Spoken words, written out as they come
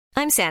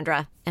I'm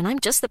Sandra, and I'm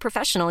just the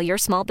professional your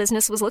small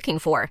business was looking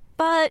for.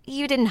 But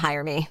you didn't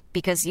hire me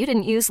because you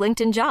didn't use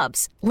LinkedIn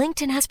Jobs.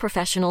 LinkedIn has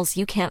professionals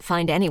you can't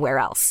find anywhere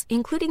else,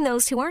 including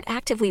those who aren't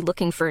actively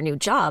looking for a new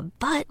job,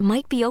 but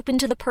might be open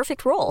to the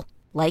perfect role,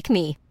 like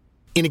me.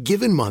 In a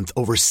given month,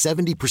 over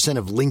 70%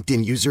 of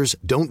LinkedIn users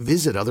don't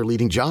visit other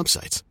leading job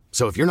sites.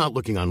 So if you're not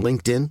looking on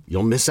LinkedIn,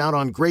 you'll miss out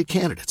on great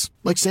candidates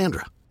like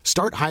Sandra.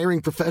 Start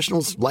hiring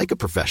professionals like a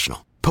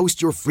professional.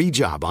 Post your free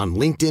job on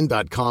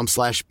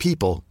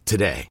linkedin.com/people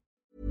today.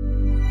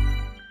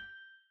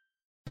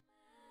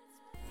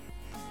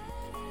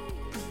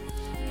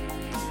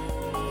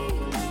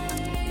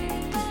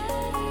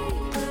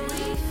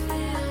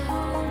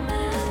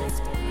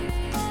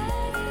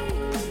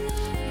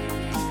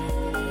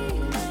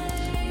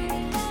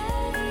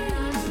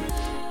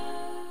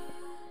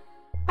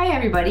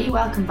 Hi everybody,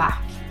 welcome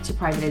back to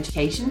Private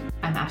Education.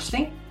 I'm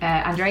Aisling.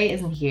 Andrea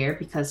isn't here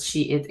because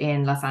she is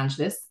in Los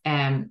Angeles,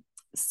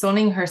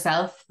 sunning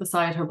herself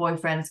beside her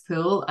boyfriend's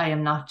pool. I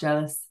am not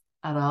jealous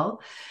at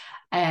all.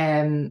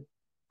 And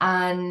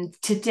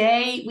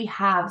today we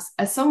have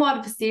a somewhat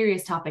of a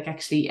serious topic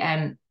actually,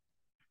 and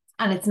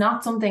it's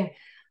not something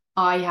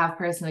I have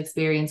personal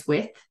experience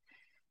with,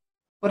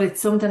 but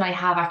it's something I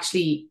have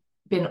actually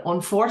been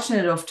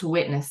unfortunate enough to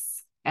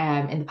witness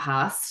in the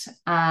past,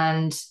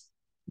 and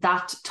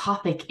that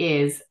topic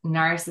is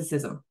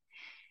narcissism.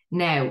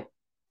 Now,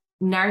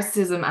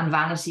 narcissism and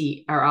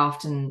vanity are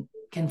often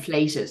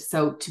conflated.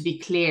 So to be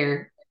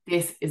clear,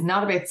 this is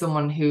not about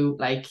someone who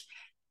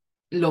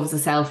loves a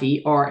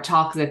selfie or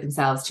talks about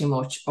themselves too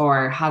much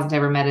or hasn't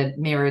ever met a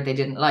mirror they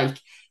didn't like.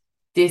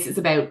 This is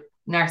about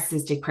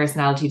narcissistic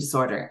personality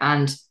disorder.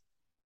 And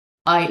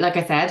like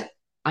I said,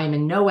 I'm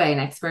in no way an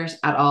expert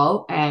at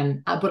all.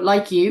 But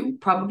like you,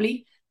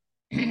 probably,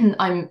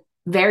 I'm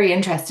very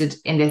interested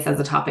in this as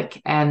a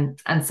topic. And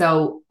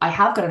so I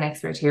have got an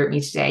expert here with me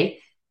today.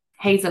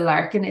 Hazel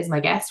Larkin is my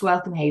guest.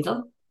 Welcome,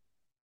 Hazel.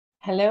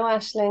 Hello,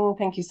 Aisling.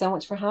 Thank you so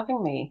much for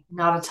having me.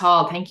 Not at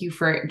all. Thank you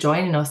for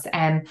joining us.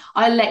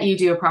 I'll let you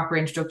do a proper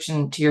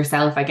introduction to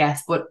yourself, I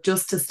guess. But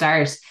just to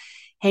start,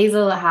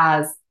 Hazel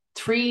has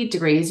 3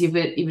 degrees. You've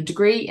a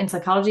degree in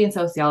psychology and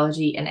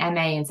sociology, an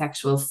MA in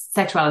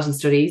sexuality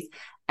studies.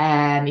 You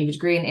have a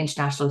degree in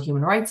international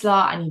human rights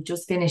law, and you've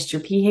just finished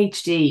your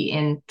PhD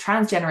in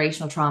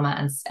transgenerational trauma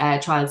and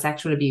child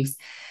sexual abuse.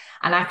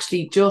 And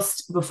actually,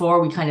 just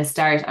before we kind of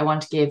start, I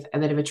want to give a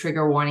bit of a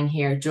trigger warning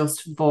here,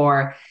 just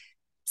for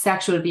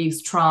sexual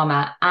abuse,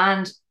 trauma,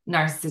 and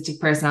narcissistic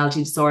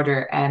personality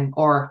disorder,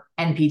 or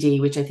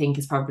NPD, which I think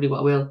is probably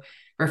what we'll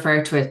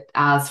refer to it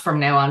as from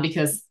now on,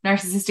 because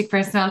narcissistic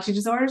personality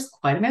disorder is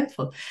quite a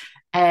mouthful.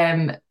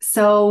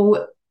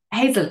 So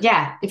Hazel,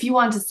 yeah, if you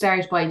want to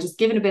start by just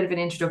giving a bit of an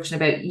introduction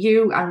about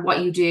you and what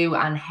you do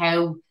and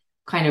how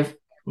kind of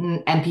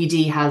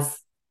NPD has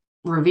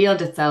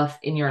revealed itself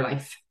in your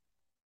life.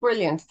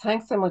 Brilliant.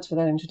 Thanks so much for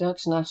that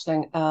introduction,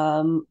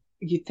 Aisling.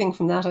 You'd think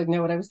from that I'd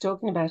know what I was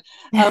talking about.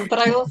 But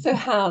I also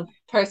have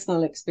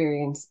personal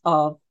experience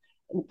of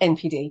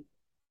NPD.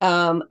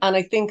 And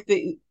I think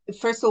that,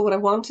 first of all, what I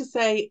want to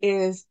say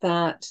is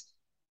that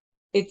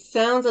it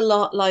sounds a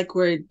lot like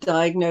we're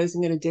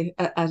diagnosing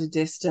at a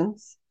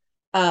distance.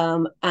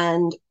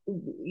 And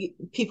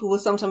people will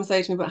sometimes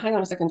say to me, but hang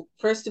on a second,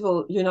 first of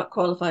all, you're not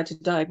qualified to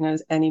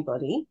diagnose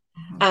anybody.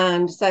 Mm-hmm.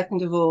 And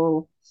second of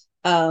all,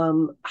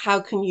 how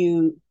can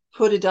you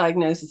put a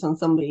diagnosis on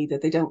somebody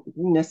that they don't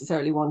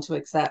necessarily want to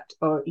accept?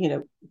 Or,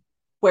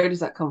 where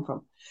does that come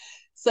from?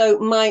 So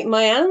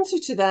my answer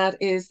to that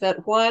is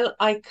that while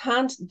I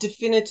can't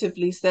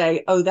definitively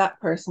say, oh, that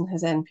person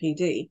has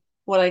NPD,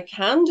 what I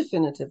can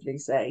definitively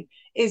say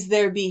is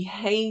their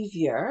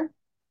behavior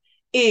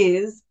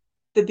is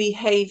the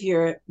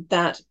behavior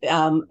that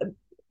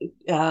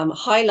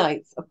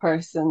highlights a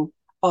person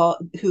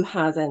who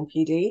has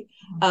NPD.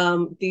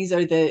 These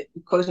are the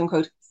quote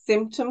unquote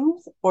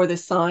symptoms or the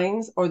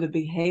signs or the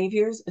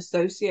behaviors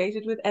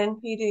associated with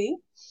NPD.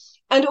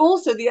 And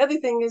also the other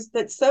thing is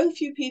that so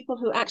few people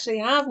who actually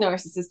have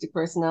narcissistic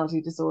personality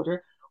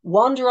disorder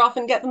wander off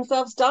and get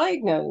themselves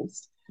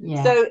diagnosed.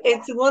 Yeah. So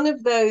it's one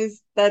of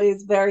those that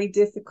is very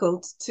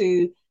difficult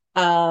to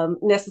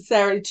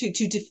necessarily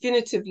to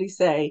definitively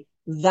say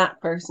that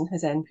person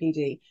has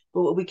NPD.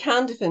 But what we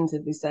can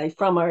definitively say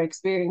from our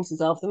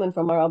experiences of them and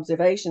from our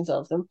observations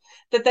of them,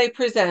 that they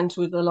present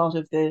with a lot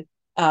of the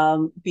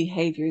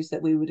behaviors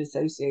that we would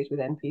associate with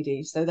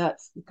NPD. So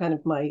that's kind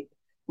of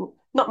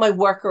not my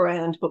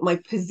workaround, but my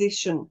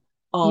position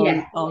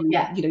on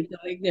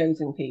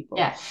diagnosing people.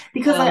 Yeah,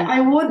 because I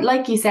would,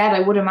 like you said,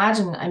 I would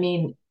imagine, I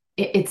mean,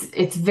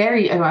 it's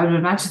very, I would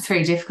imagine it's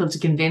very difficult to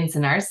convince a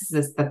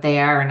narcissist that they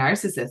are a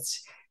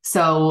narcissist.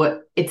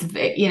 So it's,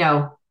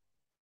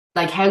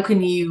 how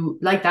can you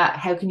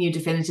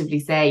definitively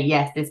say,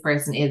 yes, this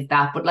person is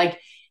that? But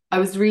I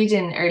was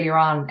reading earlier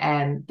on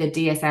the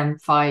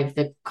DSM-5,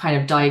 the kind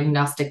of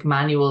diagnostic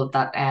manual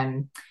that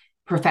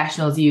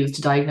professionals use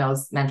to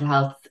diagnose mental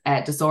health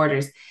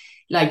disorders.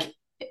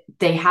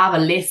 They have a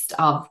list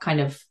of kind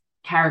of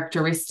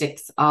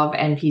characteristics of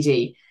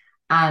NPD,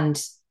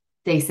 and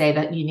they say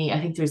that you need, I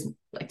think there's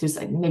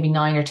like maybe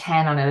 9 or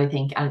 10 on it, I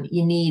think, and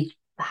you need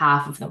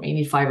half of them, you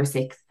need 5 or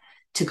 6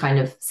 to kind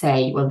of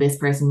say, well, this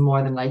person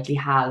more than likely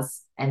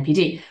has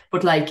NPD.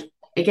 But like,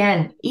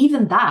 again,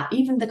 even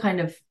the kind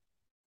of,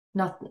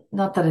 not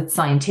that it's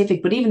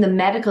scientific, but even the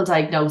medical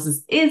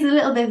diagnosis is a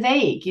little bit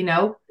vague, you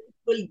know?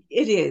 Well,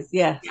 it is,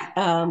 yes.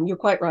 Yeah. You're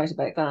quite right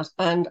about that.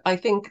 And I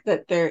think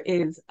that there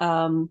is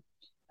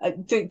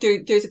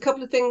there's a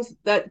couple of things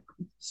that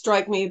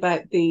strike me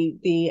about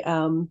the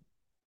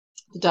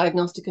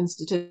Diagnostic and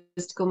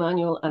Statistical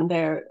Manual, and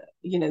they're,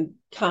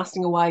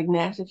 casting a wide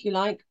net, if you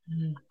like.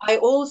 I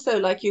also,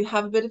 like you,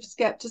 have a bit of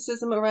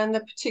skepticism around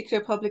that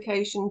particular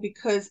publication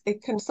because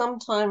it can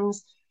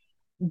sometimes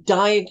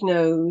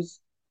diagnose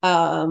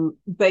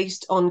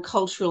based on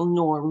cultural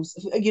norms.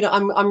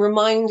 I'm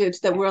reminded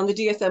that we're on the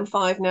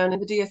DSM-5 now, and in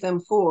the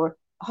DSM-4,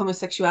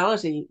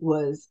 homosexuality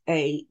was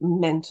a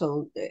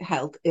mental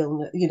health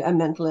illness, a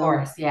mental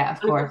illness.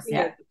 Of course,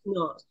 yeah. It's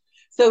not.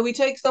 So we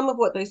take some of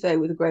what they say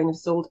with a grain of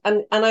salt.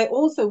 And I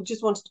also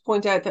just wanted to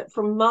point out that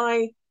from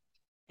my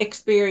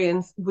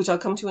experience, which I'll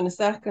come to in a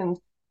second,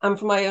 and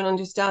from my own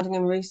understanding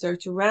and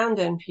research around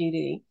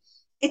NPD,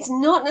 it's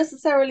not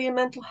necessarily a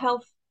mental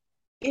health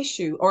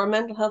issue or a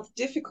mental health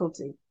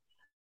difficulty,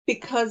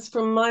 because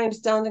from my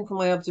understanding, from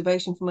my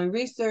observation, from my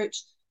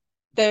research,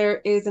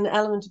 there is an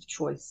element of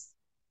choice.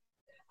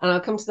 And I'll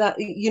come to that,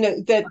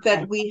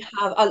 that we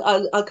have,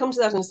 I'll come to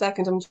that in a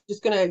second. I'm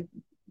just going to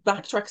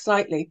backtrack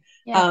slightly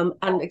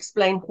and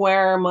explain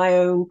where my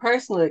own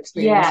personal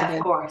experience. Yeah,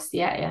 of course.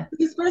 Yeah.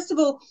 Because first of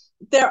all,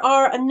 there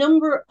are a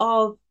number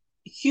of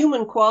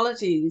human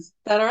qualities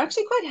that are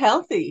actually quite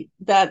healthy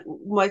that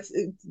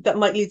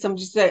might lead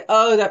somebody to say,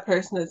 oh, that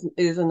person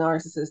is a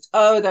narcissist.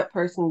 Oh, that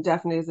person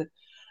definitely is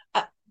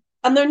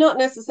and they're not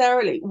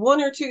necessarily.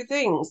 One or two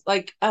things,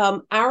 like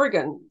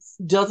arrogance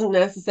doesn't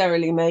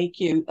necessarily make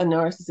you a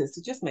narcissist.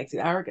 It just makes you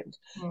arrogant.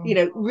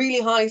 Really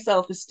high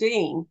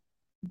self-esteem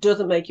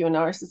doesn't make you a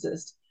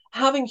narcissist.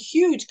 Having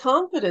huge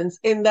confidence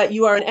in that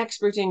you are an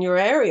expert in your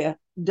area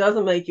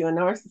doesn't make you a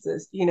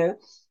narcissist,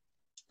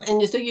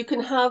 And so you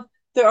can have,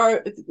 there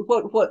are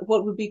what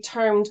would be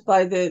termed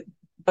by the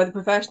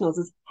professionals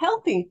as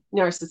healthy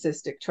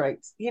narcissistic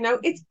traits.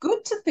 It's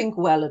good to think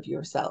well of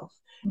yourself.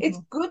 It's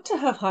good to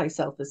have high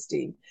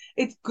self-esteem.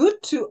 It's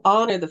good to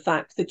honor the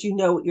fact that you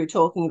know what you're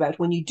talking about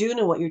when you do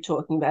know what you're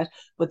talking about.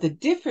 But the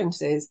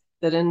difference is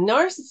that a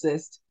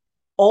narcissist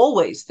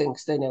always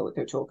thinks they know what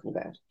they're talking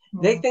about.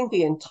 They think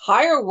the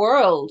entire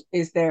world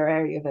is their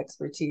area of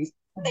expertise.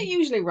 They're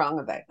usually wrong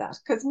about that,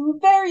 because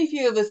very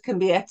few of us can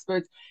be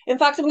experts. In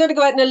fact, I'm going to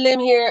go out on a limb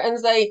here and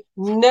say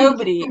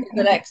nobody is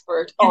an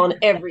expert on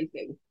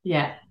everything.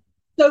 Yeah.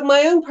 So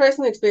my own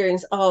personal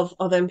experience of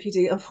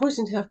NPD,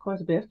 unfortunately, I have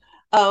quite a bit.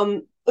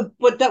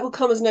 But that will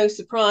come as no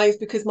surprise,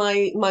 because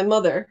my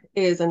mother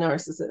is a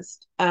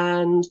narcissist,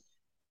 and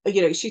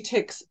she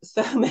ticks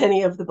so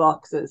many of the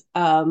boxes.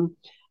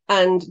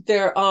 And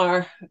there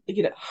are,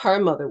 her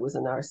mother was a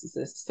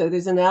narcissist. So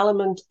there's an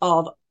element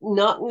of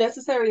not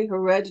necessarily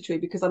hereditary,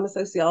 because I'm a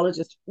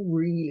sociologist,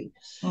 really.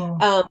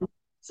 So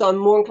I'm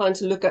more inclined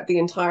to look at the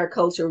entire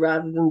culture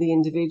rather than the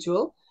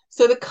individual.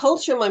 So the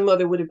culture my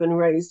mother would have been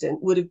raised in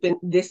would have been,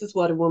 this is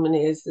what a woman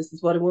is, this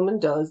is what a woman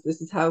does,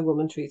 this is how a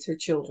woman treats her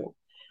children.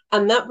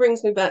 And that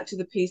brings me back to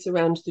the piece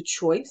around the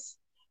choice,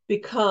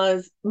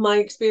 because my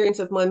experience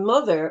of my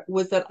mother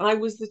was that I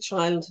was the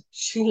child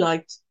she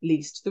liked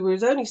least. There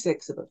was only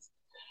 6 of us.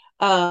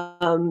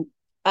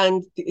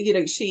 And,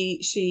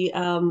 she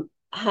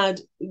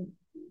had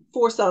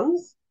 4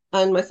 sons,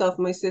 and myself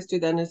and my sister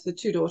then as the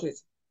 2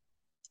 daughters.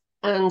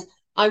 And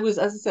I was,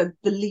 as I said,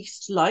 the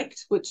least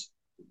liked, which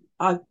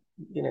I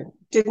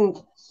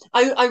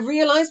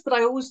realized, but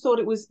I always thought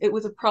it was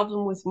a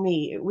problem with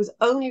me. It was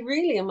only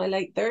really in my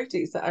late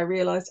 30s that I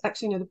realized,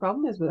 actually, no, the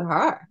problem is with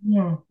her.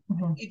 You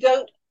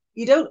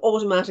don't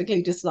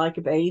automatically dislike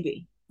a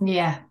baby.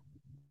 Yeah.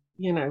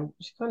 She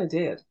kind of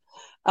did.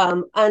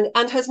 And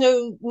has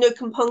no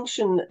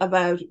compunction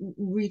about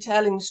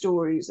retelling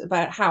stories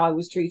about how I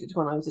was treated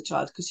when I was a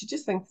child, because she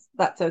just thinks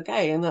that's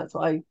okay and that's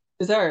what I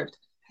deserved.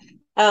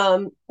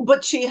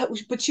 But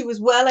she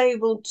was well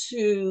able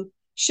to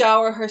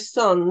shower her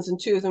sons, and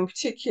 2 of them in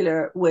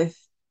particular, with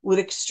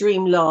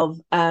extreme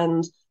love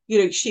and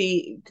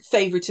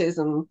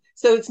favoritism.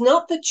 So it's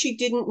not that she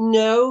didn't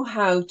know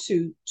how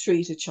to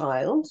treat a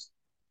child,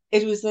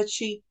 it was that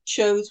she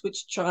chose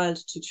which child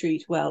to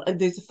treat well. And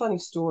there's a funny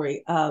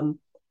story. A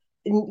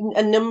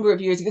number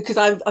of years ago, because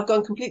I've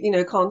gone completely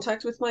no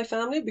contact with my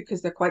family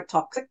because they're quite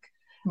toxic.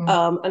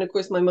 And of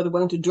course my mother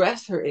won't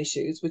address her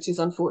issues, which is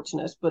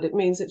unfortunate, but it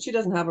means that she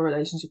doesn't have a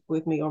relationship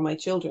with me or my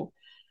children.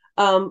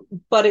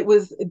 But it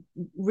was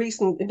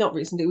not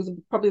recent, it was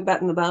probably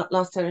about in the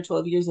last 10 or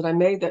 12 years that I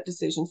made that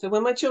decision. So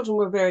when my children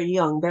were very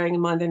young, bearing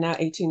in mind they're now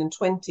 18 and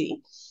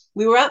 20,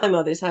 we were at my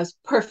mother's house,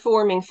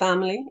 performing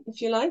family,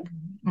 if you like.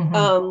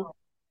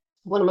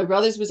 One of my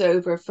brothers was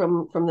over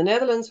from the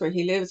Netherlands, where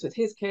he lives with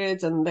his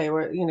kids, and they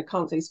were,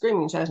 constantly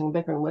screaming, shouting,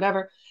 bickering,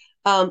 whatever.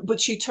 But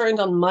she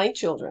turned on my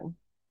children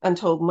and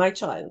told my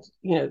child,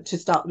 to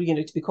stop,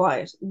 to be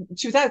quiet.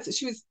 She was out.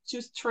 She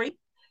was 3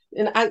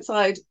 and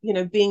outside,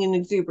 being an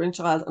exuberant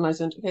child. And I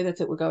said, okay,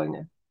 that's it. We're going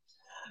now.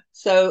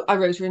 So I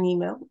wrote her an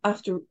email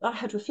after I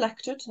had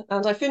reflected,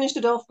 and I finished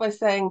it off by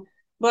saying,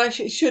 well, I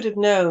should have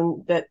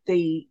known that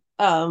the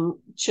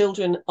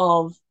children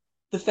of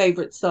the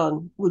favourite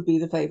son would be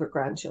the favourite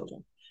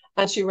grandchildren.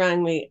 And she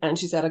rang me and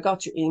she said, I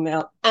got your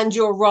email and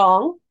you're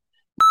wrong.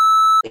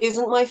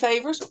 Isn't my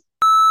favourite?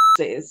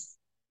 Is.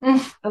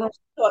 And I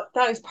thought,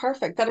 that is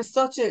perfect. That is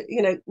such a,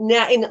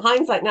 now in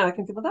hindsight, now I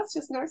can say, well, that's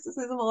just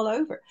narcissism all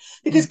over.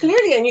 Because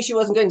clearly I knew she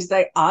wasn't going to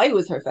say I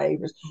was her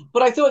favourite,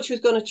 but I thought she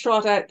was going to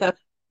trot out that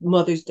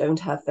mothers don't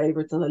have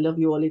favourites and I love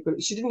you all equally.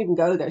 She didn't even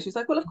go there. She was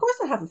like, well, of course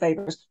I have a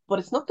favourite, but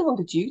it's not the one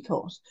that you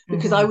thought,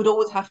 because I would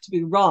always have to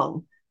be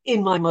wrong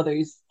in my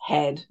mother's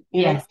head.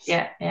 Yes,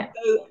 yeah.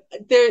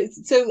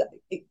 So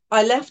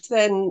I left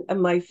then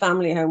my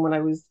family home when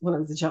I was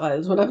a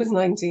child, when I was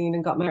 19,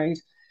 and got married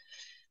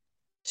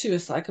to a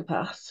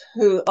psychopath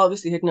who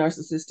obviously had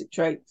narcissistic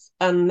traits.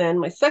 And then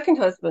my second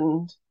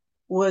husband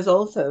was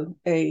also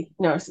a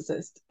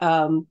narcissist.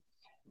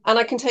 And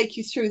I can take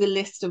you through the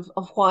list of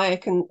why I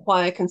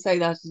can say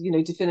that,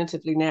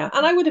 definitively now.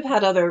 And I would have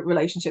had other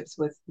relationships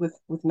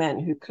with men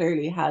who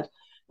clearly had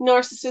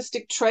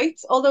narcissistic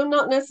traits, although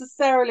not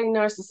necessarily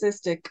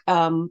narcissistic,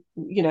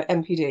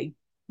 NPD.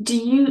 Do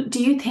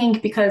you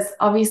think, because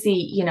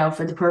obviously,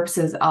 for the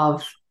purposes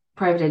of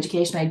private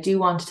education, I do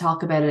want to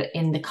talk about it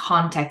in the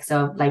context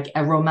of like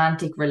a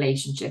romantic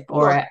relationship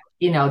or,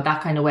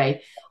 that kind of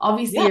way.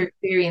 Obviously, your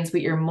experience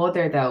with your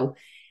mother, though,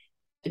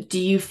 do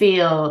you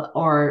feel,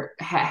 or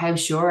how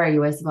sure are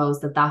you, I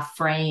suppose, that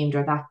framed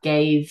or that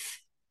gave,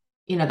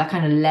 that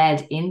kind of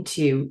led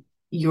into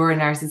your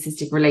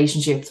narcissistic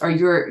relationships, or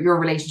your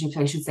relationships,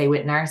 I should say,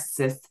 with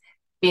narcissists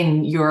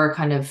in your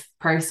kind of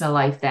personal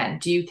life then?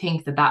 Do you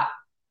think that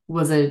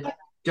was a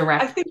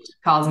direct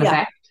cause and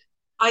effect?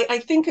 I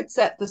think it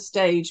set the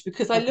stage,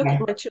 because I look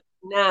at my children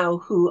now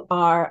who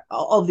are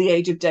of the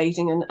age of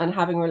dating and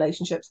having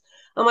relationships.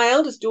 And my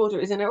eldest daughter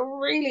is in a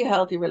really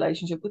healthy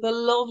relationship with a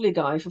lovely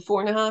guy for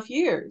 4.5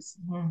 years.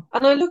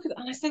 And I look at it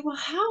and I say, well,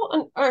 how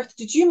on earth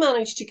did you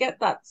manage to get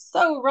that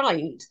so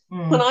right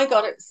when I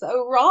got it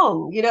so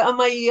wrong? And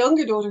my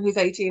younger daughter, who's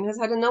 18, has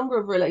had a number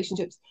of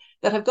relationships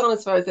that have gone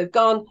as far as they've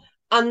gone.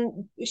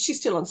 And she's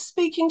still on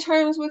speaking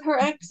terms with her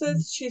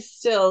exes. She's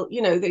still,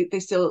 they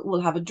still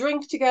will have a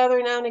drink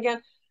together now and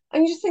again.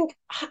 And you just think,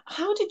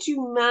 how did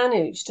you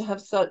manage to have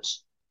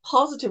such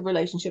positive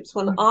relationships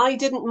when I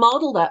didn't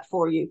model that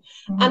for you?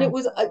 And it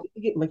was,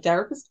 my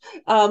therapist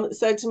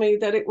said to me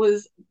that it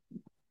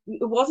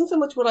wasn't so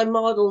much what I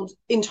modeled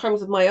in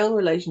terms of my own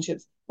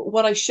relationships, but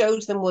what I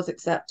showed them was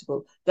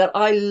acceptable, that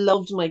I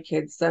loved my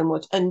kids so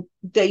much. And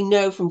they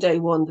know from day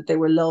one that they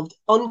were loved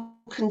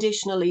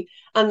unconditionally,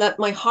 and that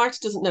my heart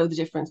doesn't know the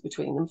difference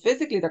between them.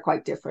 Physically, they're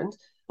quite different,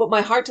 but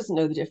my heart doesn't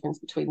know the difference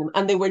between them.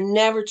 And they were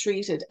never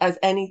treated as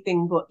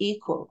anything but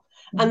equal.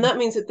 And that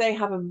means that they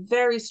have a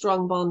very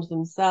strong bond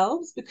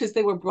themselves, because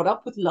they were brought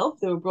up with love.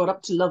 They were brought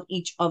up to love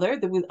each other.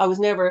 I was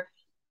never,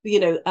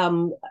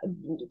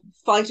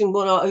 fighting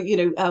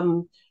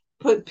one,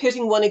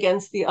 pitting one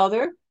against the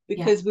other,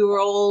 because we were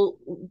all,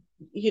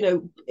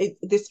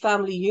 this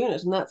family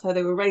unit, and that's how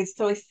they were raised.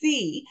 So I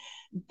see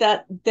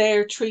that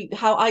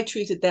how I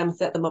treated them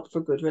set them up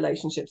for good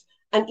relationships,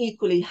 and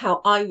equally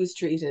how I was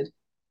treated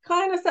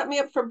kind of set me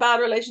up for bad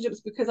relationships,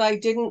 because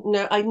I'd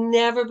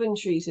never been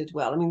treated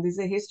well. I mean, there's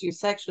a history of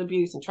sexual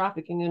abuse and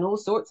trafficking and all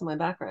sorts in my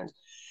background.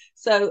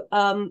 So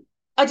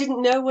I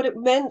didn't know what it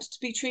meant to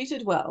be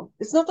treated well.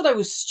 It's not that I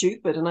was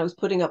stupid and I was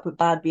putting up with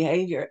bad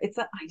behavior. It's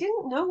that I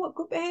didn't know what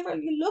good behavior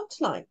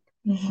looked like.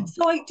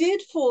 So I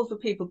did fall for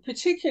people.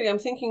 Particularly, I'm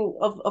thinking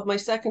of my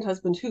second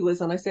husband, who was,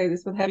 and I say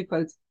this with heavy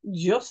quotes,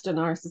 just a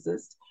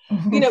narcissist.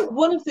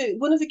 One of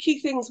the key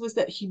things was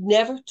that he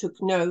never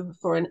took no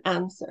for an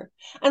answer.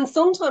 And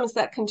sometimes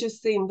that can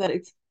just seem that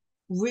it's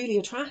really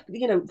attractive,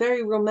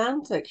 very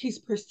romantic. He's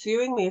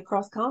pursuing me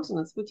across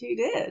continents, which he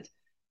did.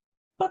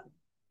 But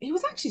he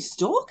was actually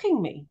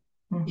stalking me.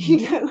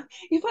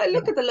 If I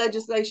look at the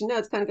legislation now,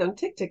 it's kind of going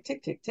tick, tick,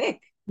 tick, tick, tick.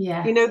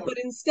 But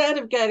instead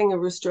of getting a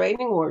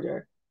restraining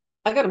order,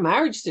 I got a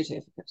marriage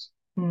certificate,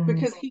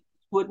 because he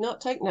would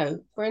not take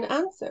no for an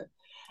answer.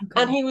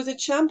 And he was a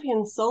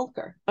champion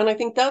sulker. And I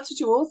think that's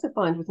what you also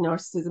find with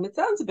narcissism. It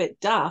sounds a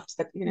bit daft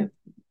that,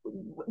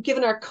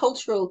 given our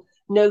cultural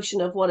notion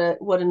of what a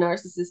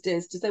narcissist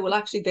is, to say, well,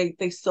 actually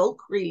they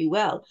sulk really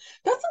well.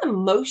 That's an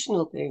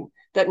emotional thing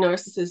that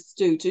narcissists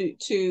do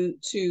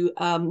to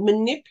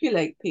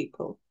manipulate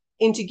people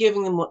into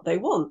giving them what they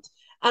want.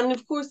 And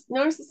of course,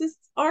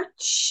 narcissists are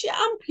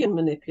champion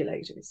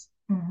manipulators.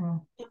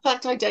 In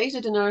fact, I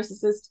dated a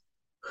narcissist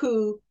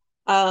who,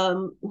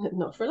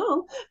 not for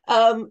long,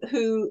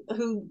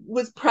 who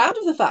was proud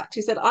of the fact.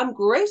 He said, I'm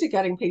great at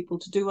getting people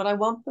to do what I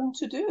want them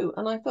to do.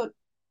 And I thought,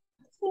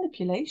 that's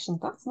manipulation.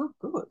 That's not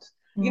good.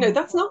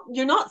 That's not,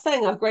 you're not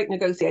saying I have great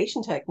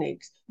negotiation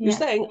techniques. You're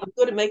saying I'm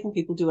good at making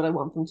people do what I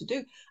want them to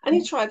do. And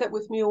he tried that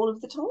with me all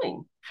of the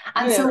time.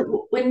 And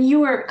so when you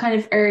were kind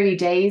of early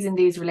days in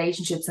these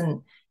relationships,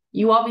 and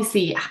you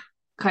obviously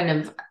kind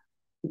of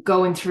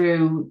going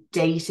through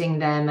dating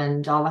them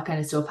and all that kind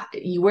of stuff,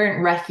 you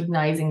weren't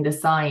recognizing the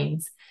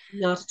signs.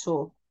 Not at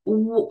all.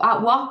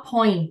 At what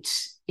point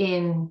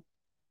in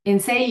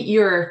say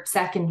your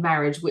second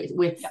marriage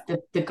with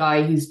the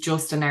guy who's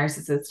just a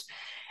narcissist,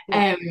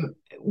 at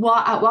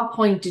what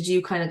point did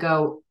you kind of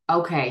go,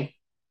 okay,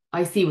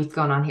 I see what's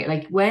going on here?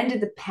 Like, when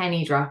did the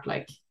penny drop,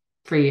 like,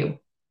 for you?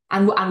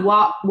 And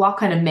what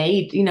kind of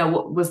made,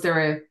 was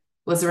there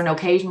an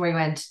occasion where you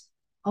went,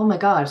 oh my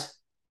God,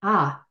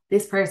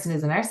 this person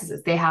is a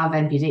narcissist, they have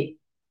NPD?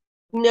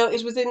 No,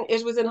 it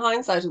was in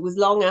hindsight. It was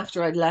long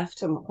after I'd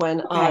left him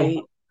when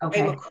I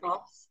came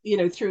across,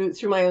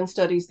 through my own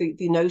studies,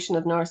 the notion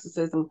of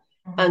narcissism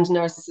and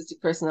narcissistic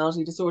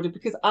personality disorder,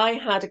 because I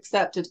had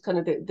accepted kind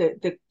of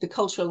the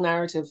cultural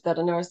narrative that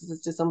a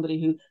narcissist is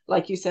somebody who,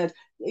 like you said,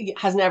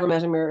 has never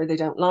met a mirror they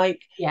don't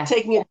like,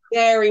 taking it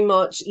very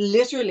much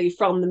literally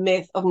from the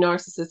myth of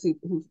Narcissus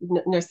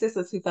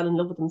who fell in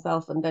love with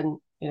himself and then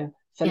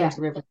fell into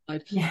the river,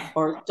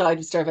 or died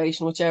of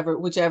starvation,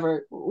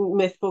 whichever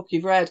myth book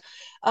you've read.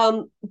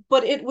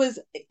 But it was,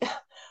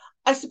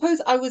 I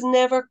suppose, I was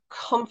never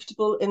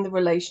comfortable in the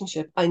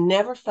relationship. I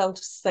never felt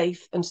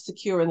safe and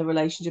secure in the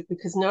relationship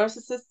because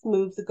narcissists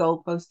move the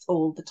goalposts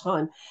all the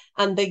time,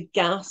 and they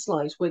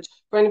gaslight, which,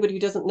 for anybody who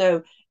doesn't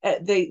know,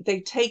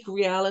 they take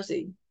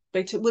reality.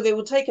 They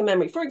will take a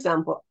memory. For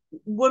example,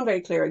 one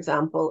very clear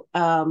example,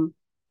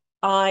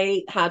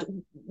 I had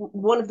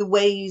one of the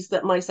ways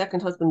that my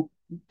second husband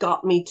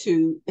got me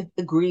to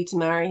agree to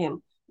marry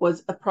him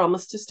was a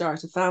promise to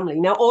start a family.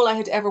 Now, all I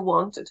had ever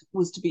wanted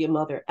was to be a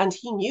mother, and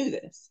he knew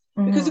this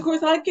because, of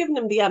course, I'd given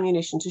him the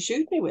ammunition to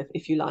shoot me with,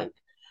 if you like.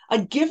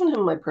 I'd given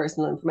him my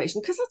personal information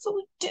because that's what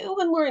we do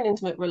when we're in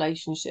intimate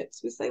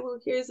relationships. We say, well,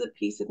 here's a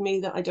piece of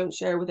me that I don't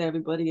share with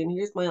everybody, and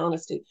here's my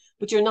honesty,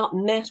 but you're not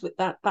met with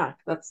that back.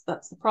 That's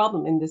the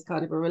problem in this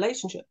kind of a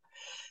relationship.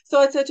 So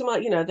I said to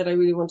him, that I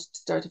really wanted to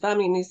start a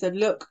family, and he said,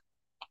 look,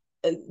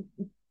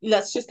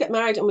 let's just get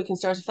married and we can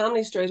start a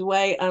family straight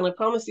away. And I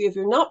promise you, if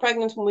you're not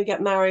pregnant when we get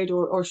married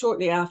or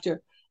shortly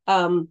after,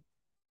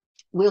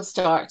 we'll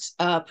start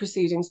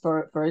proceedings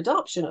for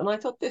adoption. And I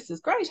thought, this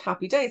is great,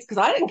 happy days, because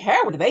I didn't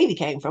care where the baby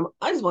came from.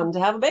 I just wanted to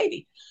have a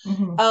baby.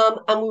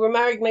 And we were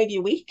married maybe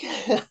a week.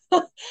 And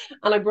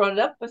I brought it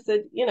up. I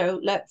said,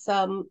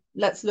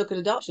 let's look at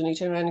adoption. He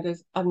turned around and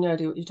goes, I've no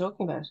idea what you're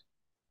talking about.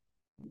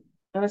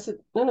 And I said,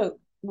 no,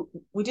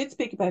 we did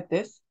speak about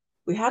this.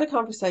 We had a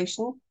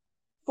conversation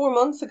 4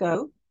 months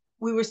ago.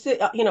 We were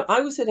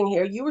I was sitting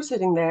here, you were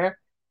sitting there,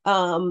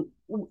 and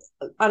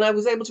I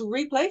was able to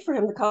replay for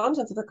him the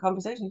contents of the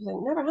conversation. He said,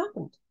 it never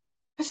happened.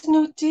 I said,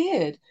 no, it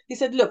did. He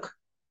said, look,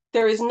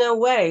 there is no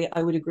way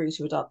I would agree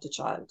to adopt a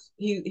child.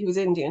 He was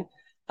Indian,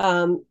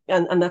 and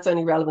that's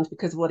only relevant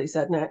because of what he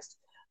said next.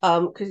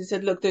 Because he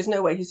said, look, there's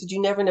no way. He said, you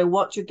never know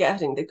what you're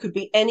getting. There could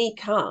be any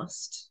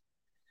caste.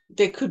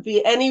 There could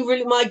be any,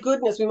 really, my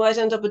goodness, we might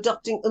end up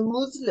adopting a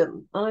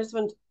Muslim. And I just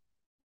went,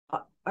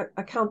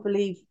 I can't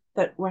believe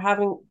that we're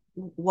having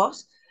what?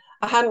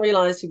 I hadn't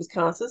realized he was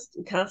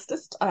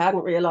casteist. I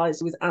hadn't realized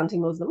he was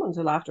anti-Muslim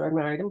until after I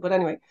married him. But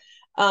anyway,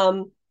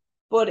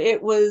 but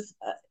it was,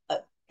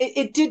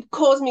 it did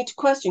cause me to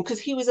question, because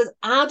he was as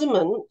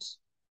adamant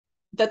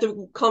that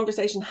the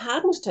conversation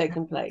hadn't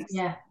taken place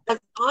as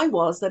I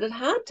was that it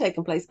had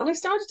taken place. And I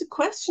started to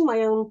question my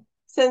own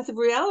sense of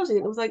reality.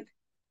 And it was like,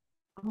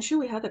 I'm sure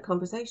we had that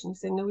conversation. He's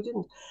saying, no, we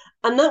didn't.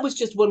 And that was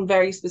just one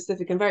very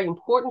specific and very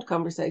important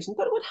conversation.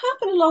 But it would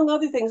happen along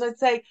other things. I'd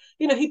say,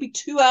 he'd be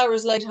 2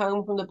 hours late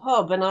home from the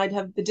pub and I'd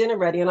have the dinner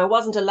ready and I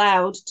wasn't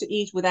allowed to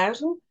eat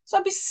without him. So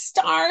I'd be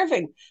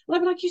starving. And I'd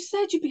be like, you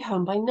said you'd be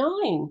home by 9.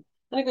 And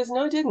he goes,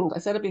 no, I didn't. I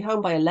said I'd be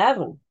home by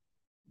 11.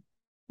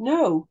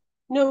 No,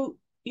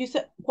 you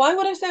said, why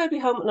would I say I'd be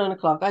home at 9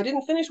 o'clock? I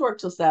didn't finish work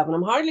till 7.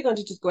 I'm hardly going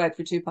to just go out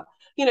for 2.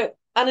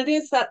 And it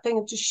is that thing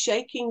of just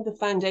shaking the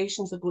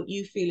foundations of what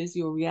you feel is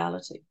your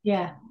reality.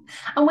 Yeah.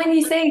 And when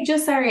you say,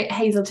 just sorry,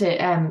 Hazel,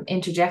 to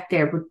interject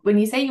there, but when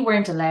you say you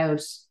weren't allowed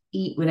to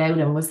eat without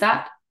him, was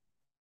that,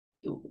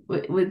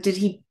 did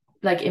he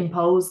like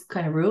impose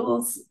kind of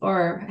rules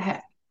or,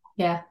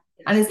 yeah.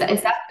 And is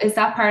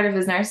that part of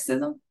his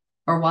narcissism?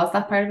 Or was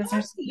that part of his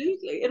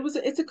narcissism?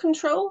 Absolutely. It's a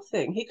control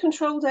thing. He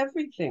controlled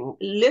everything.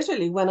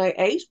 Literally, when I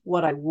ate,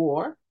 what I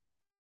wore,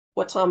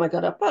 what time I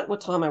got up at,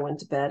 what time I went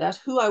to bed at,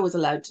 who I was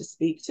allowed to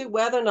speak to,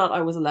 whether or not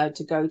I was allowed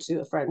to go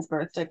to a friend's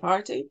birthday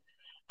party.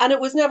 And it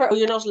was never, oh,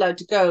 you're not allowed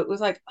to go. It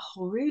was like,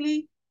 oh,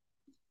 really?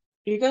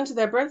 You're going to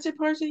their birthday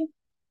party?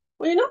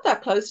 Well, you're not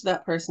that close to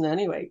that person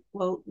anyway.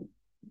 Well,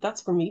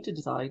 that's for me to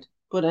decide.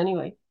 But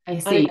anyway. I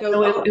see.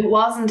 So it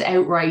wasn't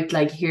outright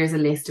like, here's a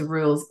list of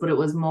rules, but it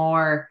was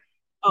more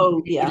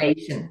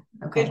manipulation.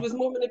 Yeah. Okay. It was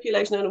more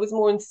manipulation, and it was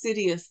more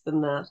insidious than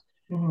that.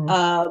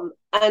 Mm-hmm.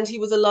 And he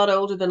was a lot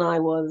older than I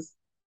was.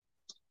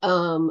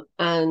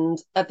 And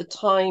at the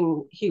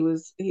time he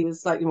was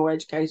slightly more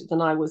educated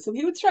than I was. So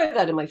he would throw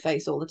that in my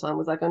face all the time.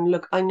 Was like, and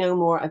look, I know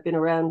more, I've been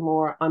around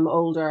more, I'm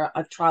older,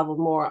 I've traveled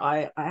more,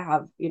 I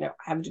have, I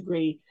have a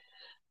degree,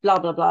 blah,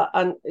 blah, blah.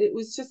 And it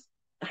was just,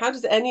 how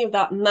does any of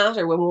that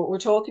matter when what we're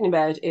talking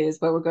about is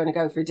where we're going to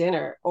go for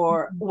dinner,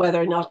 or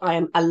whether or not I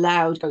am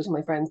allowed to go to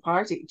my friend's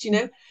party, do you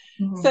know?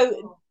 Mm-hmm.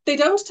 So they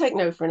don't take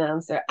no for an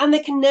answer, and they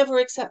can never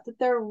accept that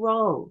they're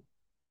wrong.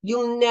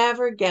 You'll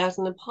never get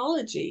an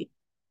apology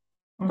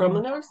from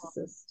a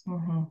narcissist.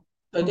 Mm-hmm.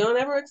 So don't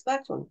ever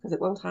expect one, because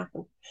it won't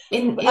happen.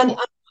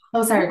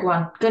 Oh, sorry, go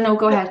on.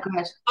 Go ahead.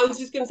 I was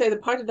just going to say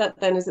that part of that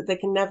then is that they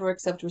can never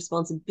accept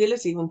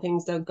responsibility when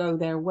things don't go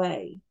their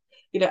way.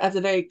 As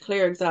a very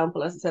clear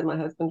example, as I said, my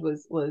husband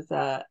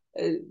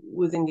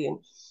was Indian,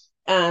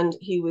 and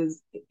he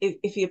was,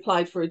 if he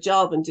applied for a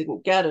job and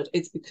didn't get it,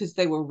 it's because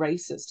they were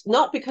racist,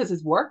 not because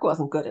his work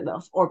wasn't good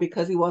enough or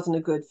because he wasn't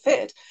a good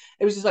fit.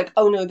 It was just like,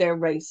 oh no, they're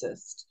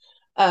racist.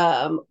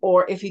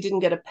 Or if he didn't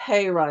get a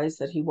pay rise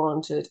that he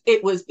wanted,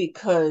 it was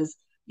because,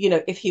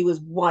 if he was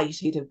white,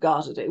 he'd have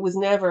got it. It was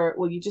never,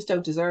 well, you just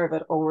don't deserve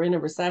it, or we're in a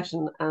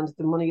recession and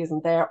the money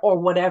isn't there, or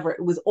whatever.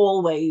 It was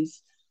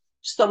always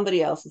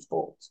somebody else's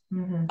fault.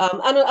 Mm-hmm.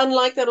 And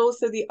like that,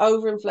 also the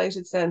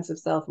overinflated sense of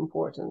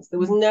self-importance. There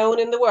was no one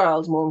in the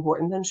world more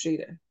important than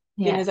Sridhar,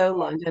 in his own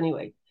mind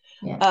anyway.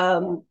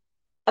 And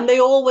they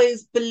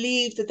always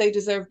believe that they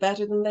deserve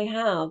better than they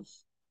have.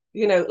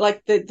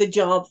 Like the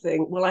job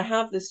thing. Well, I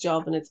have this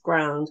job and it's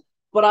grand,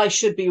 but I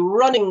should be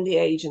running the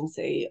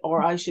agency,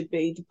 or I should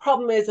be. The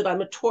problem is that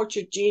I'm a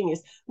tortured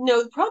genius.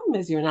 No, the problem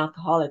is you're an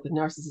alcoholic with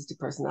narcissistic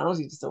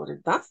personality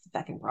disorder. That's the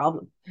fucking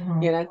problem.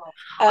 Mm-hmm.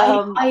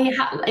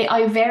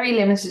 I very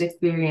limited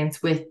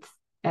experience with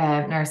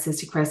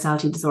narcissistic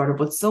personality disorder,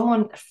 but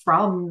someone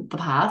from the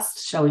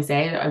past, shall we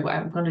say,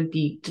 I'm going to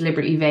be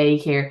deliberately vague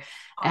here,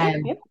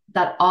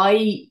 that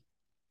I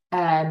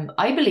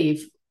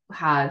believe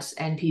had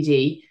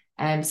NPD.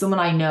 Someone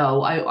I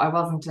know, I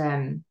wasn't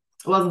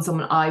it wasn't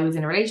someone I was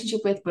in a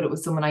relationship with, but it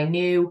was someone I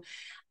knew.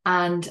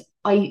 And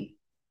I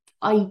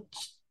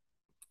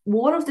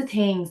one of the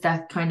things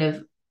that kind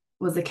of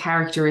was a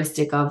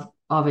characteristic of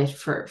it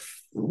for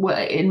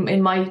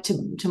in my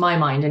to my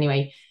mind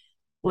anyway,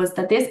 was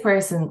that this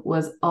person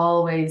was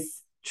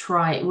always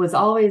telling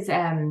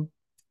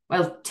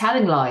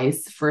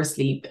lies,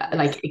 firstly,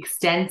 like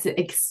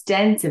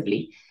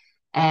extensively,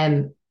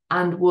 and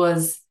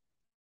was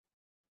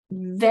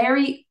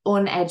very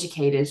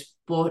uneducated.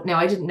 But now,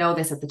 I didn't know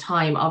this at the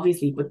time,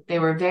 obviously, but they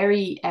were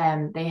very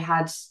they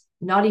had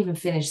not even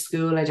finished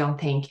school, I don't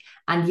think,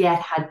 and yet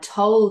had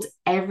told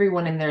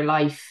everyone in their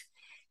life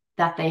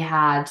that they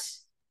had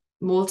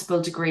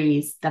multiple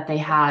degrees, that they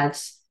had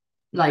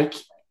like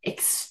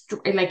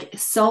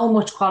so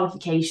much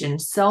qualification,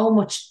 so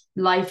much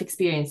life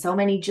experience, so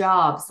many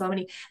jobs, so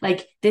many,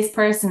 like, this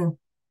person,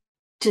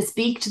 to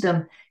speak to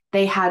them,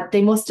 they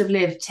must have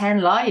lived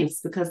 10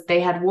 lives, because they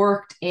had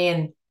worked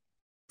in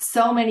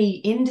so many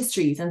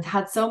industries and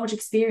had so much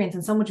experience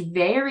and so much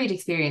varied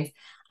experience.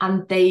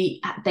 And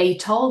they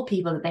told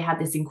people that they had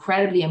this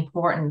incredibly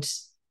important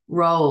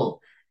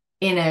role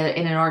in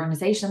an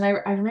organization. And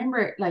I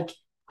remember, like,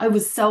 I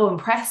was so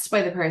impressed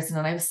by the person,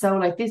 and I was so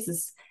like, this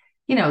is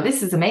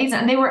amazing.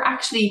 And they were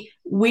actually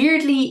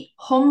weirdly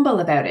humble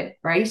about it,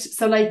 right?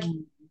 So, like,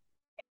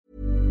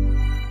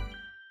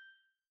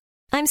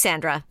 I'm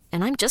Sandra,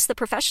 and I'm just the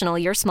professional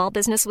your small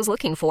business was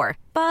looking for.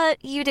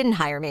 But you didn't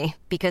hire me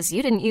because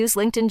you didn't use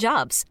LinkedIn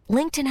Jobs.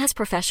 LinkedIn has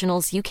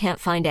professionals you can't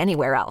find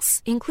anywhere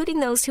else,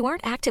 including those who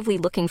aren't actively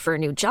looking for a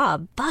new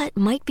job, but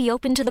might be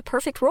open to the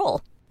perfect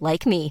role,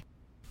 like me.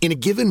 In a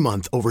given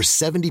month, over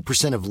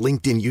 70% of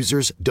LinkedIn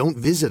users don't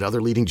visit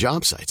other leading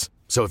job sites.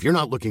 So if you're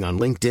not looking on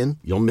LinkedIn,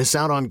 you'll miss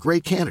out on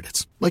great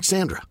candidates like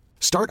Sandra.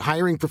 Start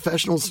hiring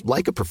professionals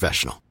like a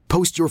professional.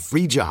 Post your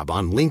free job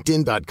on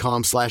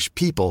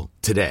linkedin.com/people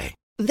today.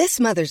 This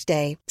Mother's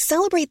Day,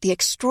 celebrate the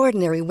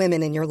extraordinary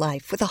women in your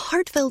life with a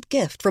heartfelt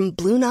gift from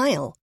Blue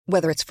Nile.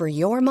 Whether it's for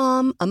your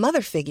mom, a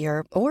mother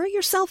figure, or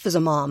yourself as a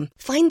mom,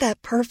 find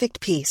that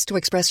perfect piece to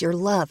express your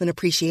love and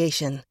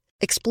appreciation.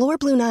 Explore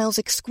Blue Nile's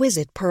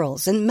exquisite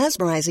pearls and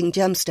mesmerizing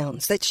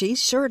gemstones that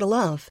she's sure to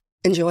love.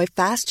 Enjoy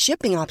fast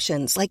shipping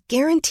options like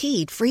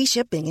guaranteed free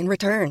shipping and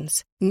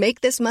returns.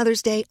 Make this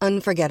Mother's Day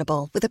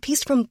unforgettable with a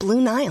piece from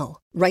Blue Nile.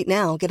 Right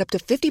now, get up to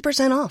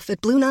 50% off at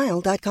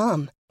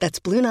BlueNile.com. That's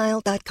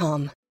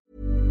BlueNile.com.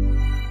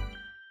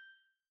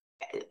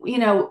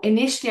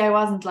 Initially I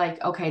wasn't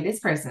like, okay, this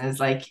person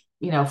is like,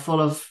 full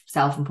of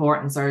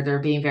self-importance, or they're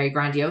being very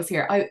grandiose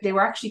here. They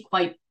were actually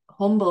quite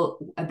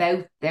humble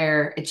about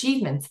their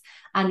achievements,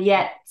 and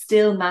yet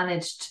still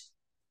managed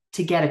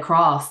to get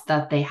across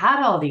that they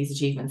had all these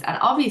achievements. And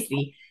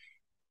obviously,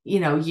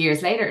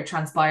 years later, it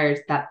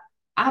transpired that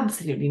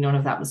absolutely none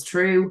of that was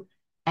true.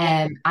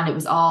 And it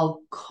was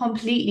all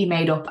completely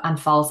made up and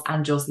false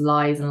and just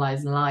lies and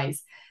lies and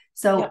lies.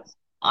 So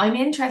I'm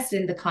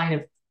interested in the kind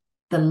of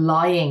the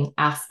lying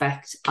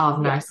aspect of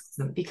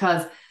narcissism,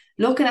 because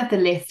looking at the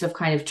list of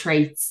kind of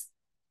traits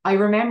I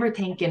remember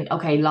thinking,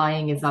 okay,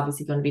 lying is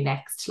obviously going to be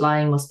next.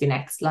 Lying must be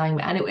next. Lying,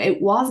 and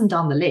it wasn't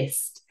on the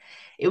list.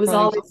 It was Right.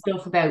 always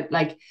stuff about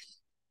like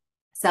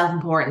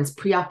self-importance,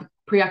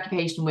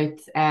 preoccupation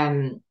with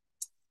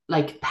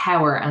like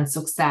power and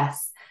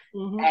success,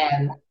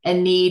 a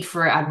need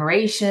for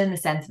admiration, a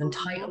sense of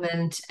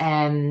entitlement,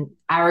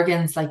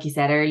 arrogance, like you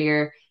said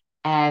earlier,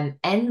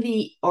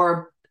 envy,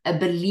 or a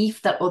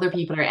belief that other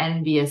people are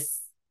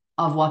envious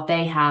of what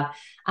they have.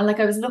 And like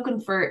I was looking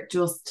for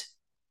just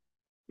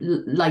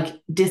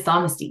like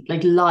dishonesty,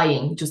 like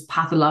lying, just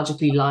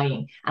pathologically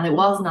lying, and it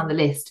wasn't on the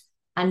list.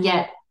 And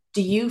yet,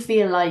 do you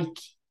feel like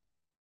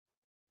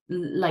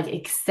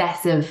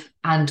excessive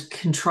and Oh,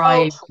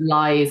 contrived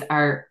lies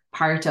are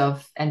part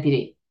of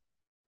NPD?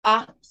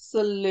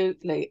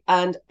 absolutely.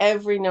 And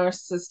every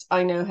narcissist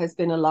I know has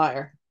been a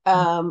liar.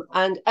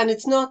 And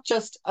it's not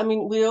just, I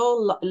mean, we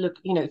all look,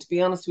 to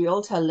be honest, we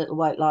all tell little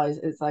white lies.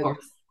 It's Of like,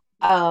 course.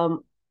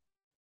 um,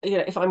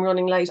 if I'm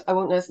running late, I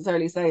won't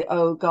necessarily say,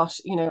 oh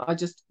gosh, I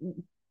just,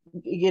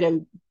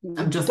 I'm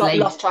just got late.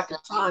 lost track of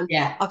time.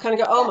 Yeah, I'll kind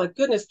of go, oh my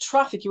goodness,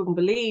 traffic, you wouldn't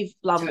believe,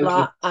 blah, blah, totally.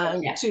 blah.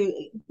 And Yeah.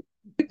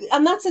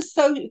 that's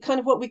kind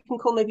of what we can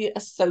call maybe a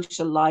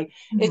social lie,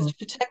 is Mhm. to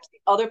protect the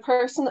other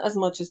person as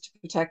much as to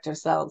protect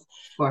ourselves.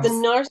 Of The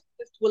course.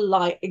 narcissist will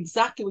lie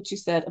exactly what you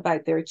said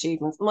about their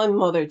achievements. My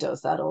mother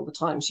does that all the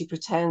time. She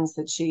pretends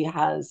that she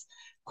has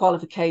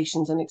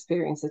qualifications and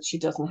experience that she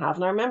doesn't have.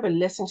 And I remember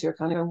listening to her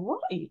kind of going,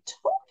 what are you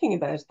talking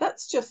about?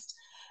 That's just,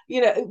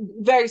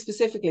 very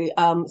specifically,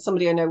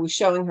 somebody I know was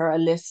showing her a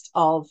list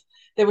of,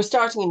 they were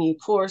starting a new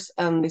course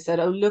and they said,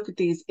 oh, look at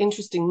these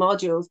interesting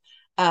modules.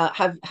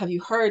 Have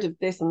you heard of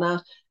this and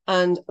that?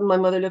 And my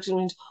mother looked at me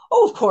and went,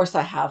 oh, of course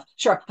I have.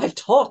 Sure, I've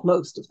taught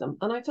most of them.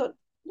 And I thought,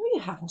 no, you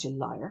haven't, you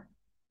liar.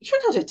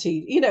 You're not a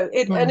teacher,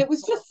 and Mm. it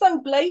was just so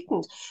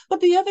blatant.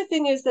 But the other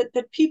thing is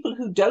that people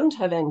who don't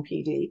have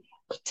NPD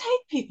will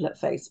take people at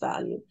face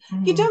value.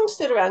 You Mhm. don't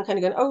sit around kind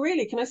of going, oh,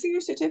 really? Can I see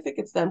your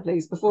certificates then,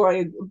 please, before I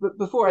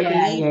Yeah,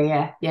 believe yeah, you?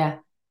 yeah, yeah.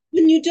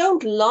 When you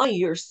don't lie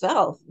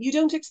yourself, you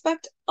don't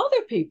expect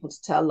other people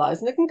to tell lies.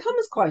 And it can come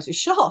as quite a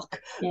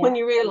shock when Yeah.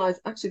 you realize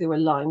actually they were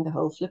lying the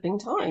whole flipping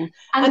time.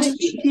 And And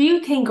do you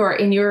think, or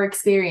in your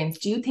experience,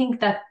 do you think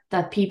that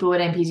people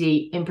with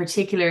NPD, in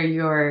particular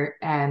your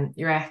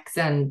ex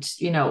and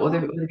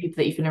other people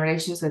that you've been in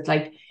relationships with,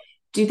 like,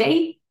 do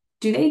they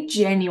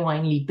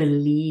genuinely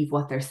believe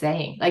what they're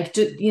saying? Like,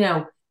 this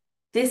no,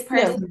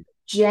 person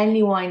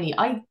genuinely,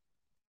 I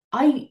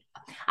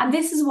and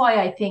this is why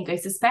I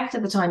suspect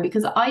at the time,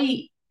 because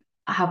I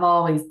have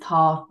always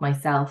thought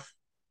myself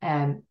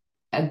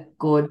a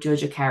good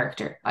judge of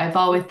character. I've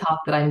always thought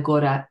that I'm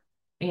good at,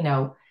 you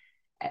know,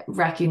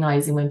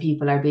 recognizing when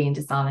people are being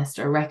dishonest,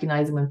 or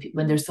recognizing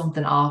when there's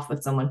something off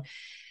with someone.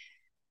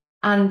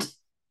 And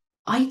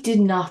I did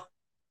not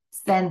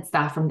sense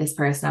that from this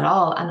person at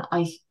all. And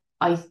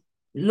I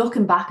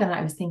looking back on it,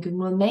 I was thinking,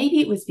 well, maybe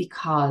it was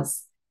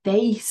because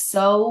they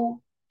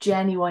so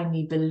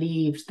genuinely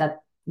believed that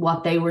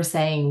what they were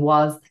saying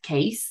was the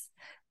case,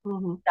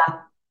 mm-hmm.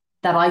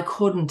 that I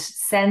couldn't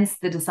sense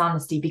the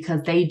dishonesty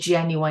because they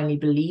genuinely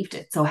believed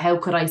it. So how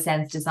could I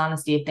sense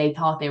dishonesty if they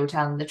thought they were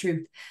telling the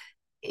truth?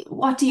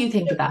 What do you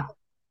think of that?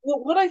 Well,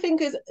 what I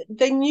think is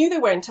they knew they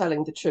weren't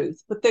telling the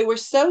truth, but they were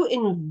so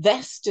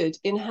invested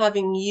in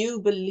having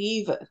you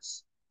believe it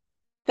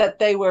that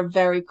they were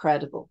very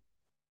credible.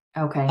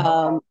 Okay.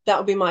 That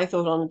would be my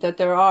thought on it. That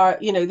there are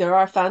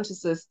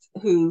fantasists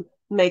who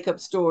make up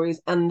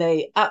stories and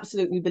they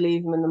absolutely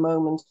believe them in the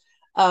moment.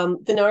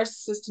 The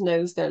narcissist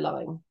knows they're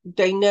lying.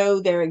 They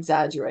know they're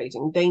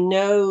exaggerating. They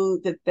know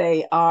that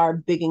they are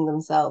bigging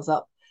themselves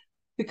up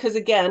because,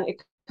 again,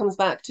 it comes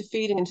back to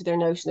feeding into their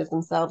notion of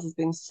themselves as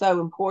being so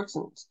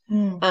important.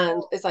 Mm.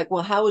 And it's like,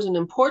 well, how would an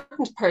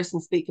important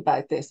person speak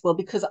about this? Well,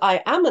 because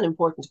I am an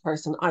important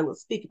person, I will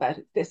speak about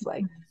it this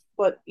way.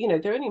 But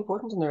they're only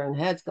important in their own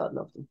heads. God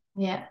love them.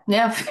 Yeah,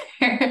 yeah,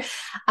 fair.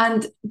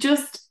 And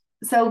just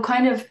so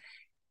kind of,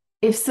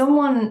 if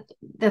someone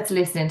that's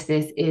listening to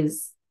this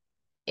is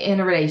in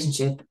a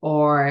relationship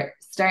or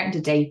starting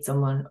to date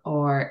someone,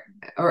 or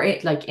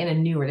like in a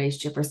new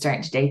relationship or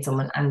starting to date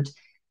someone, and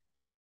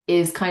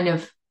is kind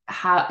of,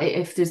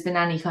 if there's been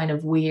any kind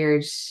of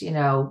weird,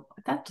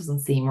 that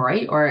doesn't seem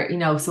right, or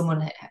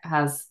someone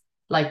has,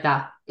 like,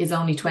 that is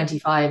only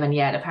 25 and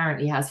yet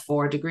apparently has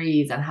 4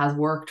 degrees and has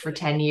worked for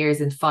 10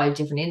 years in 5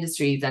 different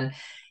industries, and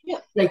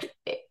Yeah. like,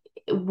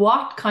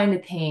 what kind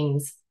of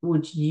things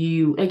would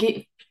you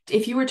like,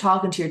 if you were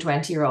talking to your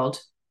 20-year-old,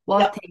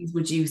 what things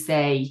would you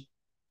say,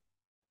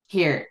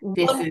 here,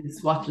 this One,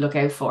 is what to look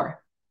out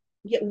for?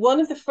 one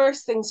of the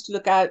first things to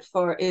look out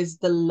for is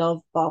the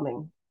love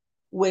bombing,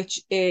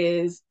 which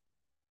is,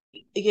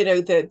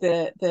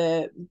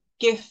 the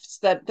gifts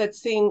that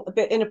seem a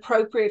bit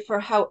inappropriate for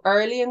how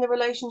early in the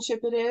relationship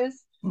it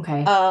is.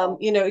 Okay.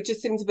 It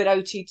just seems a bit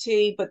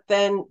OTT, but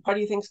then part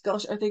of you thinks,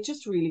 gosh, are they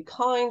just really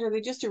kind? Are they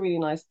just a really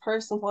nice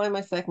person? Why am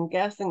I second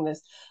guessing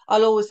this?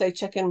 I'll always say,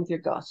 check in with your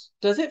gut.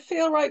 Does it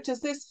feel right?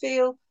 Does this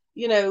feel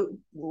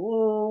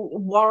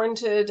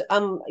warranted?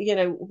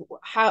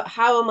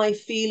 How am I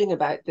feeling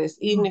about this?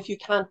 Even if you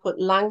can't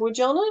put language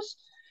on it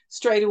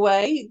straight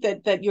away,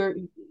 that you're,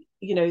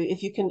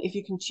 if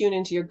you can tune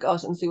into your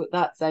gut and see what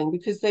that's saying,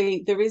 because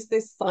there is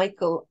this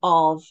cycle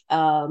of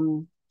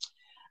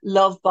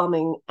love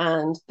bombing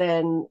and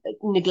then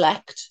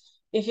neglect,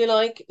 if you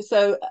like.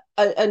 So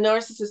a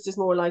narcissist is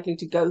more likely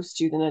to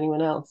ghost you than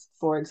anyone else,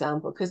 for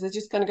example, because they're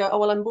just going to go, oh,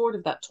 well, I'm bored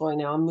of that toy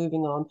now, I'm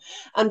moving on.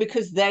 And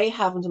because they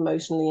haven't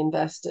emotionally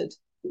invested,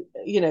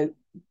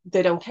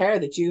 they don't care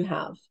that you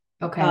have.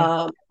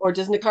 Okay. Or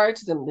doesn't occur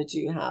to them that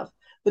you have.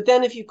 But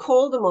then if you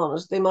call them on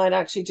it, they might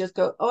actually just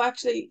go, oh,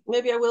 actually,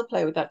 maybe I will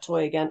play with that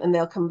toy again. And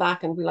they'll come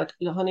back and be like,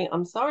 honey,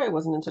 I'm sorry I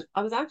wasn't in touch.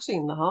 I was actually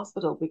in the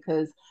hospital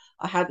because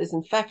I had this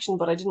infection,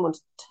 but I didn't want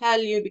to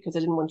tell you because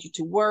I didn't want you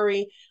to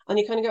worry. And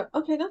you kind of go,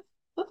 okay, that's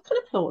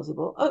kind of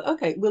plausible. Oh,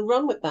 okay, we'll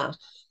run with that.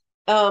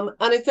 And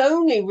it's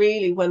only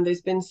really when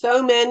there's been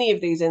so many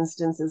of these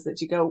instances that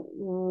you go,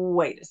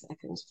 wait a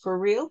second, for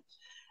real?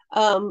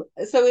 So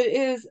it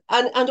is.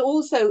 And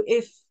also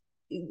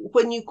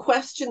when you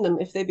question them,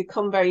 if they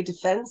become very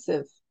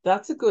defensive,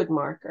 that's a good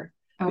marker.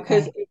 Okay.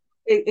 Because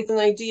it's an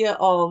idea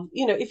of,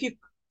 if you,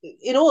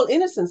 in all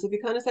innocence, if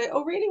you kind of say,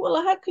 oh, really?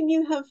 Well, how can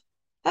you've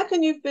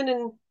been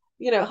in,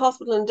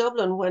 hospital in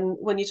Dublin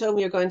when you told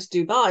me you're going to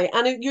Dubai?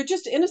 And you're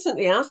just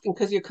innocently asking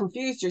because you're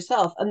confused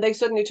yourself. And they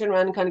suddenly turn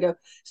around and kind of go,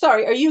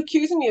 sorry, are you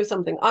accusing me of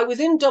something? I was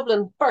in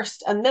Dublin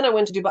first and then I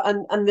went to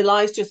Dubai, and the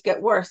lies just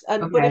get worse.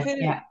 And okay, but if it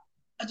is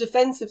a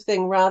defensive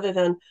thing rather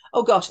than,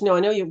 oh gosh, no,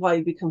 I know why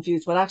you'd be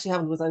confused. What actually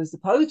happened was I was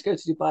supposed to go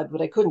to Dubai,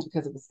 but I couldn't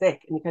because I was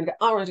sick. And you kind of go,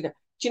 all right, okay.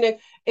 Do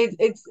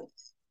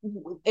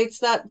it's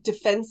that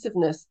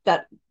defensiveness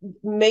that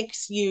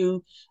makes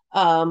you,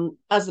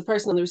 as the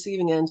person on the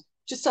receiving end,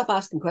 just stop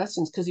asking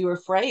questions because you're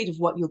afraid of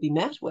what you'll be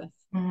met with.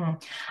 Mm-hmm.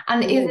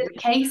 And is it a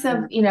case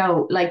of,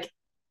 like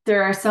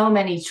there are so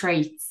many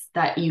traits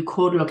that you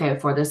could look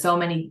out for? There's so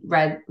many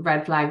red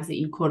flags that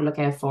you could look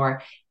out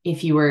for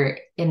if you were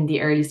in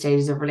the early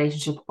stages of a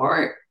relationship,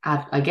 or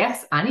at, I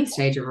guess, any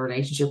stage of a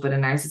relationship with a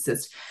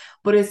narcissist.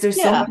 But is there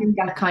something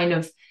that kind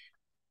of,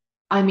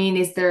 I mean,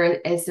 is there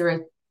I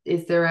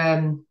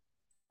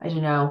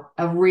don't know,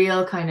 a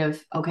real kind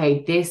of,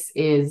 okay, this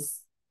is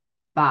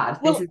bad.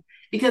 Well, this is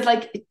because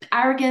like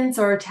arrogance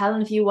or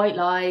telling a few white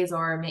lies,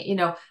 or,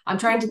 I'm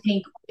trying to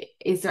think,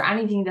 is there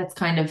anything that's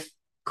kind of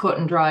cut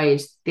and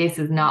dried? This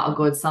is not a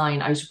good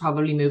sign. I should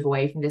probably move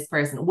away from this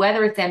person,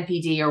 whether it's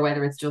NPD or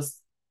whether it's just,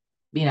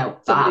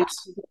 bad.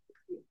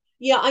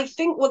 Yeah, I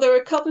think, well, there are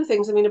a couple of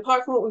things. I mean,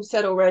 apart from what we've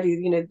said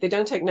already, they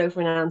don't take no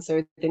for an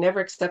answer. They never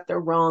accept they're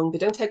wrong. They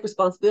don't take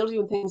responsibility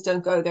when things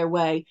don't go their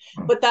way.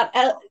 But that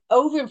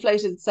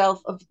overinflated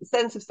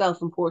sense of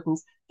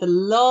self-importance, the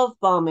love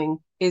bombing,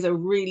 is a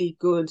really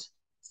good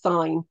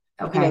sign,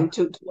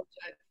 to watch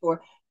out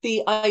for.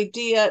 The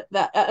idea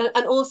that,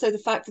 and also the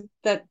fact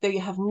that they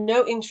have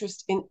no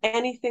interest in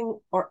anything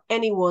or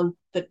anyone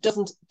that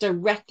doesn't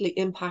directly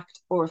impact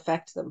or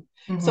affect them.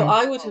 Mm-hmm. So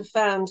I would have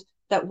found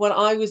that what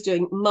I was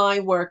doing, my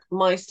work,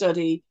 my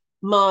study,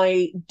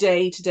 my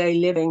day-to-day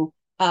living,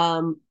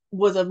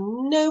 was of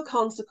no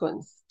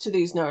consequence to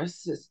these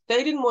narcissists.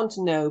 They didn't want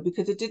to know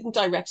because it didn't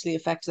directly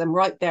affect them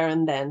right there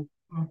and then.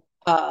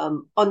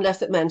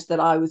 Unless it meant that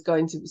I was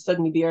going to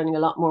suddenly be earning a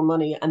lot more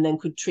money and then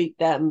could treat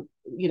them,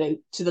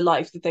 to the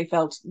life that they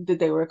felt that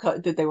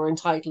they were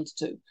entitled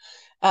to,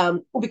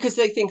 because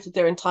they think that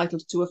they're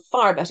entitled to a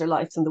far better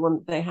life than the one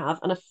that they have,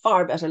 and a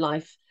far better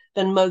life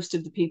than most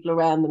of the people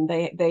around them.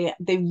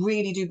 They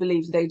really do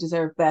believe they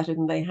deserve better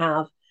than they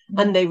have,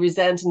 and they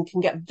resent and can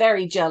get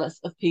very jealous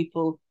of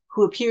people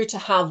who appear to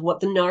have what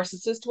the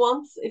narcissist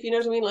wants. If you know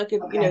what I mean, like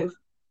if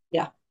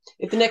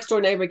if the next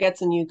door neighbor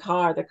gets a new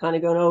car, they're kind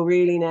of going, oh,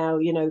 really now,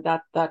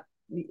 that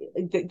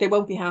they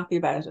won't be happy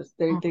about it.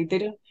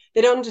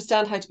 They don't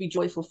understand how to be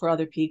joyful for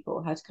other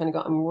people, how to kind of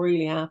go, I'm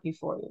really happy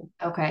for you.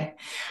 Okay.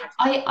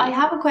 I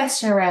have a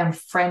question around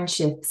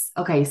friendships.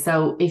 Okay,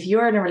 so if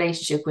you're in a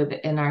relationship with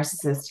a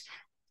narcissist,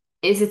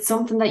 is it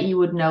something that you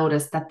would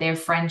notice that their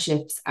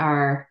friendships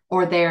are,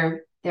 or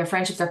their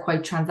friendships are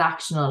quite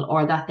transactional,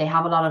 or that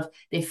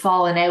they've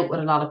fallen out with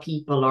a lot of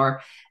people,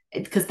 or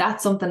because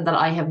that's something that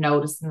I have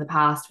noticed in the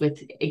past with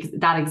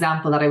that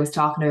example that I was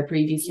talking about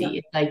previously. Yeah.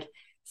 It's like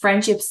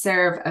friendships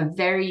serve a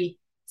very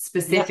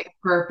specific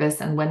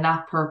purpose, and when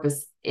that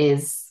purpose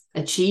is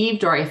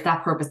achieved, or if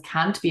that purpose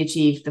can't be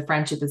achieved, the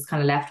friendship is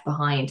kind of left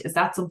behind. Is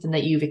that something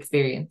that you've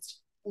experienced?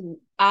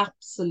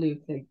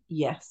 Absolutely,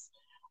 yes.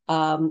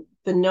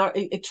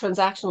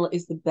 Transactional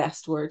is the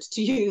best word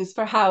to use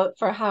for how a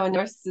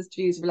narcissist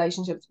views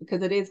relationships,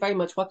 because it is very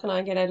much, what can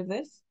I get out of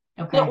this?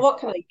 Okay. Not what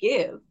can I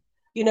give.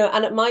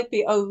 And it might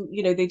be,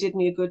 they did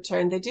me a good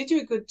turn. They did you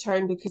a good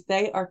turn because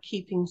they are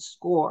keeping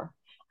score,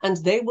 and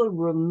they will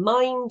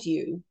remind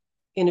you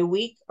in a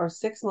week or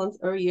 6 months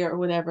or a year or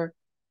whatever,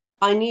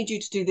 I need you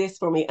to do this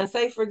for me. And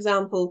say, for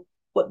example,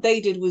 what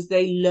they did was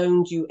they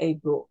loaned you a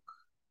book,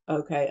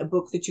 okay, a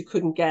book that you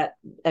couldn't get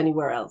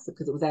anywhere else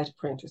because it was out of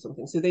print or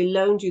something. So they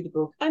loaned you the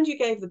book and you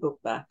gave the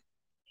book back.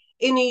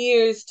 In a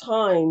year's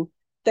time,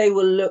 they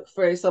will look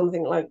for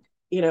something like,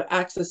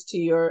 access to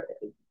your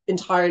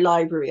entire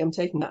library. I'm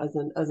taking that as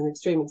an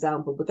extreme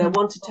example, but they'll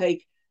want to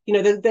take,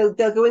 they'll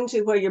go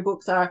into where your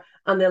books are,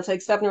 and they'll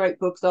take 7 or 8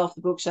 books off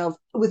the bookshelf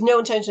with no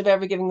intention of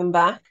ever giving them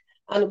back.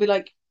 And it'll be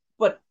like,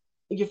 but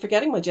you're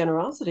forgetting my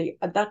generosity.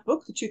 That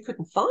book that you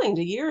couldn't find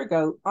a year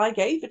ago, I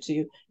gave it to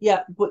you.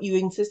 Yeah, but you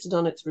insisted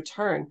on its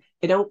return.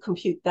 They don't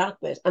compute that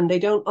bit, and they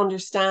don't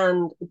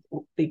understand.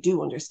 They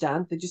do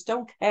understand. They just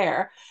don't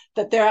care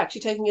that they're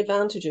actually taking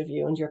advantage of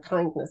you and your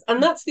kindness.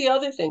 And that's the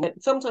other thing.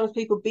 Sometimes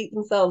people beat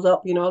themselves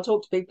up. I'll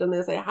talk to people and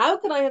they'll say, how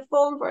could I have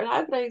fallen for it?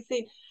 How could I have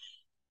seen?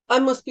 I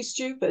must be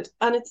stupid.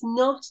 And it's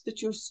not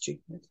that you're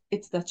stupid.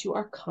 It's that you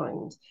are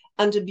kind.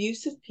 And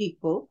abusive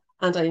people,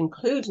 and I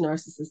include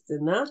narcissists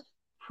in that,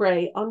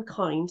 prey on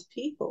kind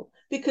people,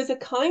 because a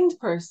kind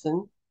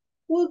person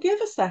will give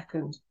a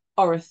second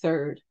or a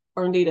third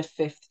or indeed a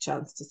 5th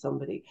chance to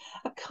somebody.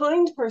 A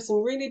kind person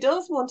really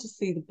does want to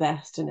see the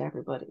best in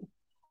everybody.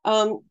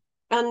 And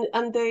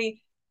they,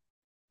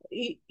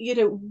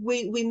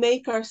 we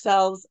make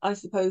ourselves, I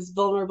suppose,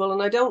 vulnerable.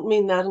 And I don't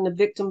mean that in a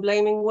victim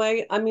blaming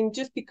way. I mean,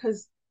 just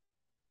because,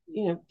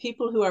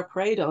 people who are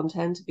preyed on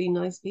tend to be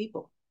nice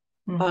people.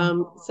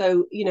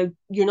 So, you're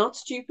not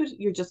stupid,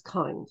 you're just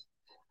kind.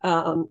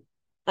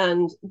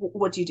 And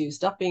what do you do?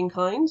 Stop being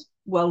kind?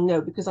 Well,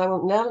 no, because I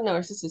won't let a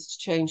narcissist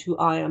change who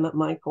I am at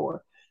my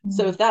core.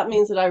 So if that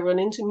means that I run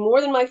into more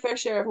than my fair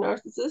share of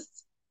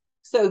narcissists,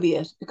 so be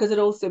it, because it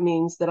also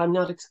means that I'm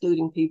not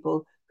excluding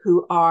people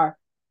who are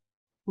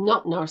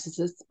not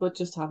narcissists, but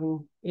just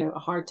having, a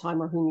hard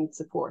time or who need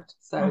support.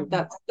 So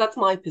that's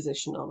my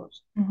position on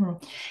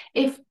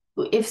it.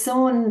 If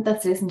someone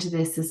that's listening to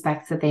this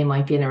suspects that they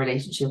might be in a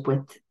relationship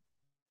with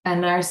a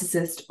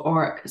narcissist,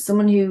 or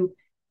someone who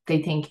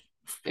they think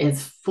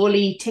is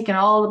fully ticking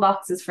all the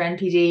boxes for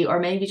NPD, or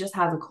maybe just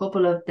has a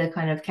couple of the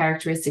kind of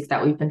characteristics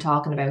that we've been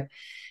talking about,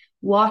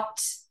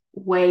 what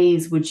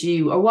ways would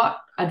you, or what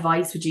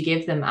advice would you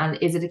give them? And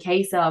is it a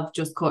case of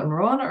just cut and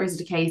run, or is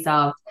it a case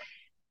of,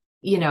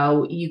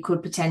 you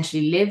could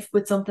potentially live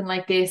with something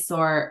like this,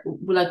 or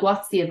like,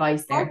 what's the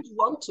advice there? Why would you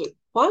want to?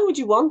 Why would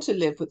you want to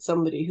live with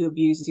somebody who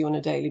abuses you on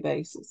a daily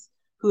basis,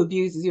 who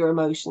abuses your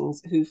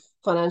emotions, who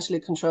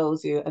financially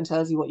controls you and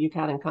tells you what you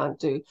can and can't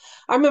do?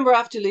 I remember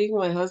after leaving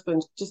my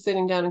husband, just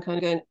sitting down and kind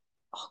of going,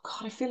 oh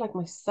God, I feel like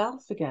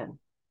myself again.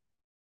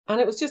 And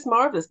it was just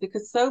marvelous,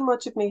 because so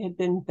much of me had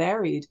been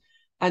buried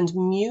and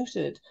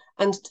muted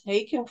and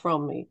taken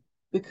from me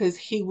because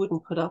he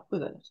wouldn't put up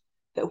with it.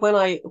 That when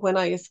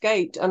I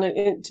escaped,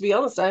 and to be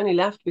honest, I only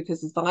left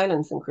because his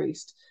violence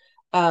increased.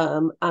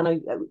 And I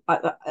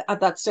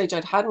at that stage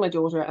I'd had my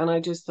daughter, and I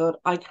just thought,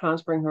 I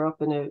can't bring her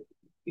up in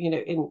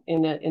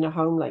a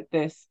home like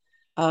this.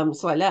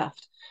 So I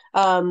left.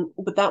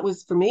 But that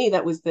was, for me,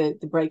 that was the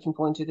breaking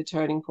point, or the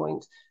turning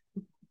point.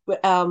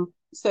 But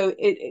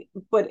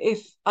but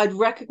if I'd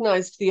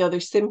recognized the other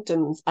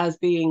symptoms as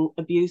being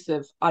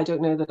abusive, I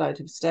don't know that I'd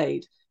have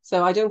stayed.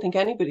 So I don't think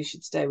anybody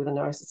should stay with a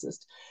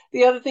narcissist.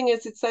 The other thing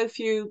is, it's so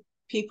few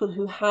people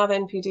who have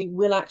NPD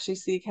will actually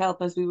seek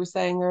help, as we were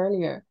saying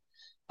earlier.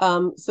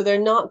 So they're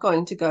not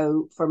going to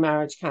go for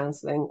marriage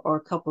counselling or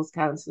couples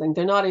counselling.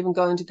 They're not even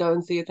going to go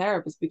and see a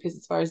therapist, because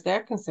as far as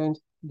they're concerned,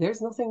 there's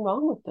nothing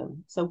wrong with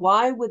them. So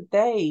why would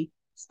they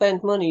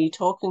spend money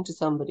talking to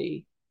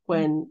somebody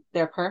when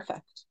they're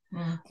perfect?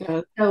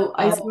 So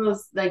I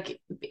suppose, like,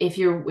 if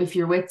you're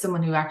with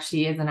someone who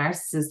actually is a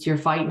narcissist, you're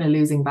fighting a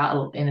losing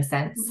battle in a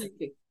sense.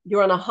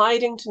 You're on a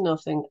hiding to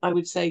nothing. I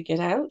would say get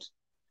out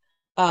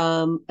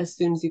as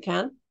soon as you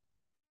can,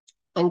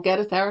 and get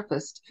a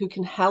therapist who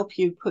can help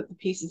you put the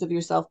pieces of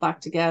yourself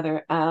back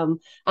together. And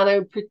I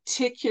would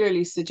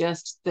particularly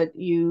suggest that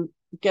you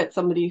get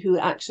somebody who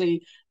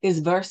actually is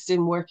versed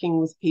in working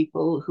with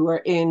people who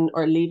are in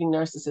or leaving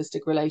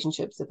narcissistic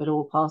relationships, if at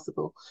all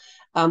possible.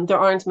 There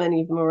aren't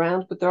many of them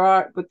around, but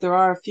there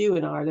are a few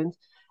in Ireland.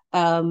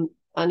 And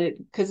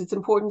because it's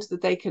important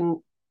that they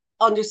can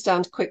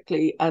understand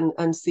quickly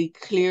and see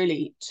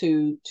clearly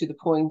to the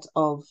point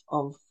of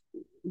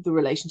the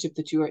relationship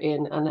that you are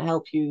in, and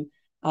help you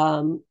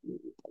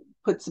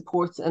put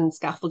supports and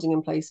scaffolding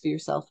in place for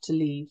yourself to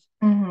leave.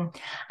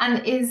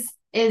 And is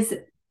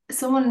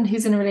someone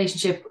who's in a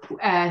relationship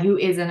who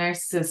is a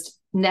narcissist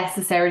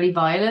necessarily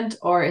violent,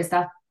 or is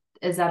that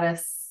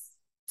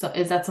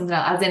something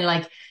else? As in,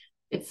 like,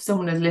 if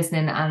someone is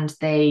listening and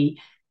they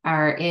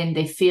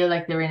feel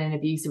like they're in an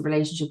abusive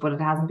relationship, but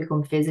it hasn't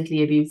become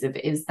physically abusive,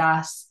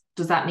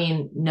 does that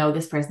mean, no,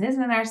 this person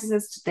isn't a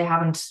narcissist, they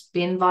haven't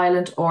been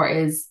violent, or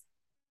do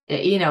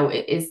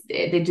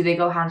they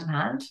go hand in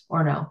hand,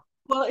 or no?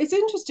 Well, it's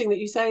interesting that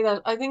you say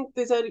that. I think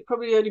there's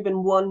probably only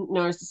been one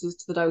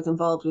narcissist that I was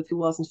involved with who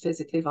wasn't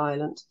physically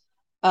violent.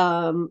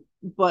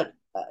 But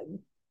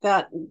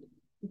that,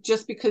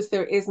 just because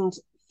there isn't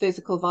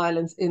physical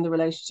violence in the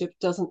relationship,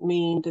 doesn't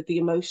mean that the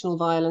emotional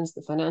violence,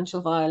 the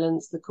financial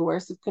violence, the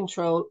coercive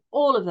control,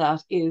 all of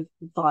that is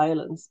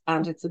violence,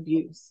 and it's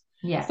abuse.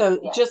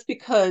 Just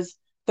because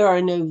there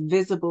are no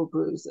visible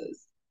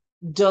bruises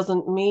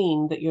doesn't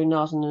mean that you're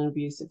not in an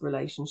abusive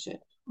relationship.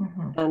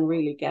 and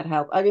really get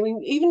help. I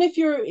mean, even if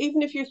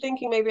you're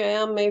thinking maybe I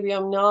am, maybe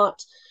I'm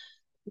not,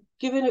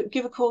 give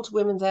a call to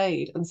Women's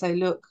Aid and say,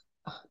 look,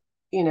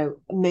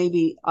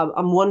 maybe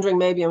I'm wondering,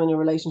 maybe I'm in a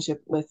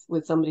relationship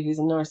with somebody who's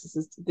a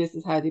narcissist. This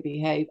is how they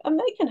behave, and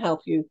they can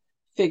help you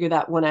figure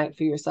that one out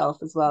for yourself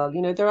as well.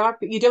 You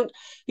don't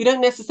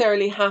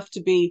necessarily have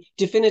to be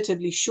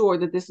definitively sure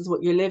that this is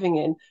what you're living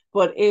in,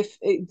 but if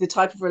the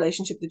type of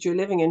relationship that you're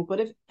living in,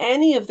 but if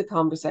any of the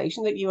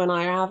conversation that you and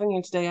I are having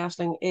here today,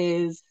 Aisling,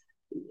 is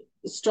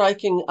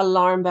striking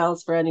alarm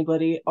bells for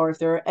anybody, or if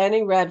there are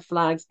any red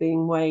flags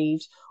being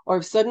waved, or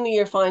if suddenly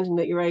you're finding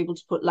that you're able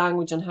to put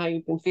language on how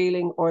you've been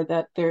feeling, or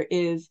that there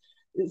is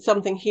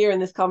something here in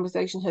this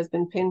conversation has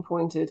been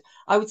pinpointed,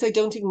 I would say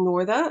don't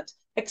ignore that.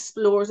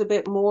 Explore a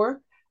bit more.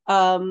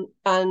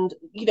 And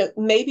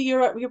maybe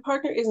your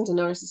partner isn't a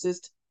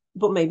narcissist,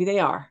 but maybe they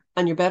are,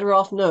 and you're better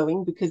off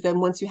knowing, because then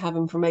once you have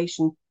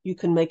information, you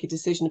can make a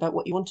decision about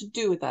what you want to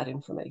do with that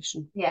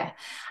information. Yeah.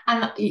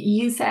 And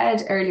you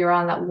said earlier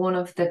on that one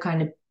of the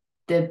kind of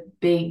the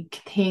big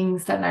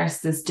things that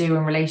narcissists do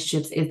in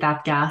relationships is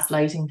that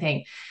gaslighting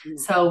thing.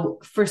 So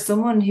for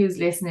someone who's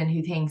listening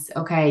who thinks,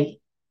 okay,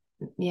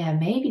 yeah,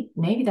 maybe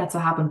that's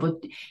what happened,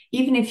 but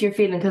even if you're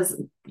feeling, because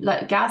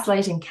like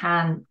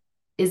gaslighting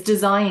is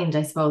designed,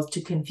 I suppose,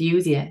 to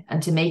confuse you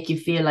and to make you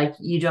feel like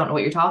you don't know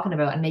what you're talking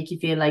about, and make you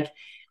feel like,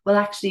 well,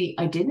 actually,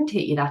 I didn't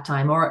hit you that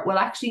time, or, well,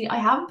 actually, I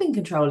haven't been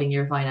controlling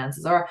your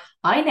finances, or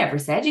I never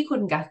said you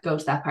couldn't go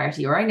to that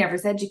party, or I never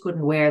said you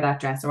couldn't wear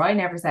that dress, or I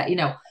never said,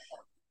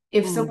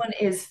 if someone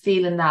is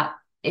feeling that,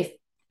 if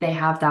they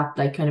have that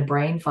like kind of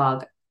brain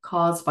fog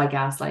caused by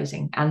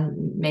gaslighting,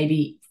 and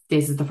maybe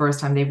this is the first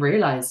time they've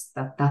realized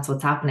that that's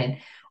what's happening,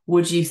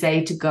 would you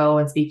say to go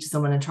and speak to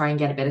someone and try and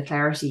get a bit of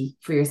clarity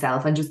for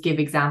yourself and just give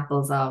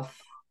examples of,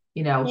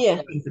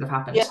 things that have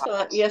happened?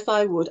 Yes,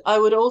 I would. I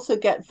would also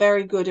get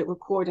very good at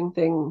recording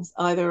things,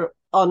 either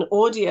on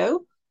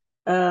audio,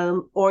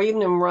 or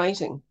even in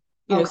writing.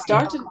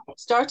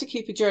 Start to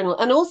keep a journal,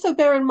 and also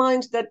bear in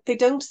mind that they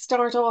don't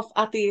start off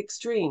at the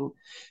extreme.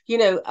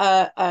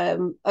 A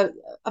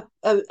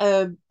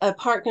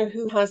partner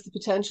who has the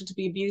potential to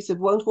be abusive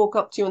won't walk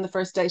up to you on the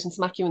first date and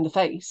smack you in the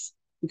face,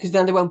 because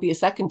then there won't be a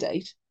second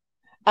date.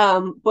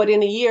 But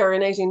in a year or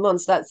in 18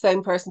 months, that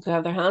same person could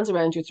have their hands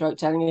around your throat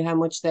telling you how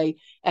much they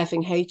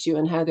effing hate you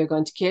and how they're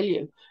going to kill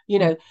you.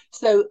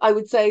 So I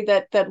would say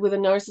that with a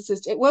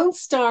narcissist, it won't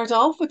start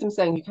off with them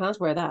saying you can't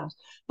wear that,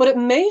 but it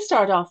may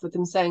start off with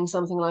them saying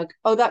something like,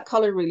 oh, that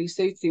color really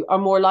suits you, or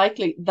more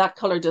likely, that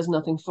color does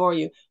nothing for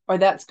you, or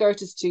that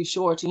skirt is too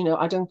short,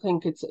 I don't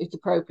think it's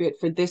appropriate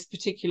for this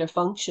particular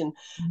function.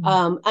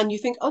 And you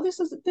think, oh,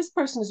 this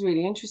person is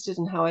really interested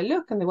in how I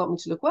look, and they want me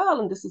to look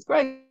well, and this is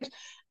great.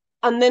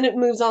 And then it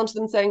moves on to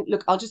them saying,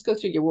 look, I'll just go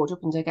through your wardrobe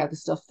and take out the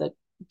stuff that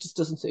just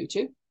doesn't suit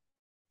you.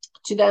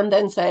 To them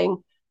then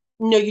saying,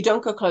 no, you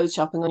don't go clothes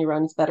shopping on your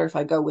own. It's better if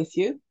I go with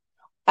you.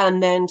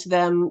 And then to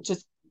them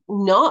just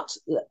not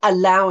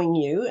allowing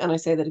you, and I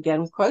say that again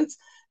with quotes,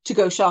 to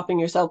go shopping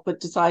yourself, but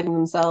deciding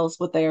themselves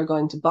what they are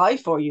going to buy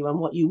for you and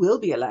what you will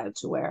be allowed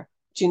to wear.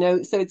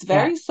 So it's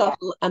very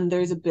subtle, and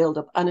there's a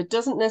build-up, and it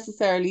doesn't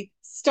necessarily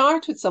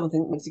start with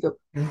something that makes you go,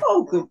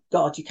 oh, good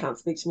God, you can't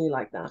speak to me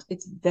like that.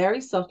 It's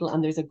very subtle,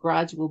 and there's a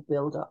gradual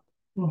build-up.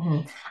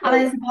 And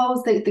I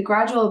suppose the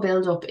gradual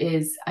build-up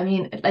is, I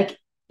mean, like,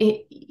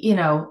 it,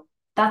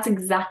 that's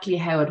exactly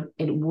how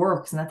it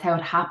works, and that's how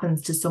it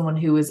happens to someone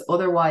who is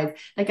otherwise,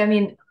 like, I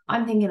mean,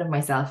 I'm thinking of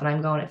myself, and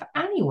I'm going, if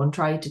anyone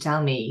tried to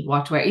tell me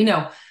what to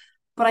wear,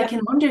 but I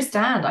can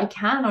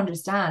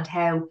understand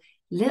how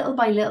little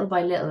by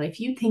little, if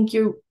you think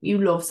you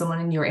love someone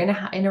and you're in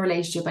a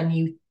relationship and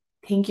you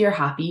think you're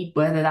happy,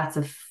 whether that's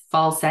a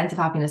false sense of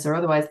happiness or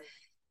otherwise,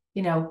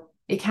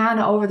 it can,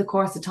 over the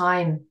course of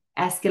time,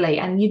 escalate,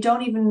 and you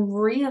don't even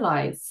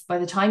realize by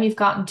the time you've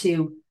gotten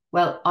to,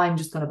 well, I'm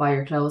just going to buy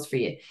your clothes for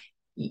you.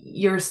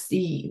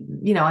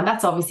 And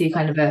that's obviously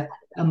kind of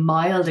a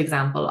mild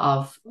example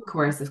of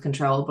coercive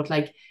control, but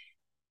like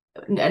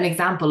an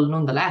example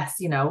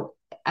nonetheless,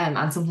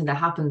 and something that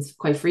happens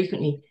quite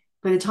frequently.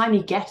 By the time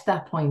you get to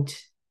that point,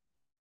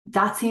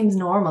 that seems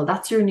normal.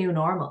 That's your new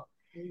normal.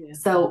 Yeah.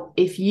 So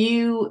if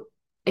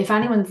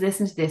anyone's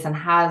listening to this and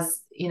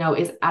has,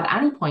 is at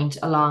any point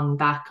along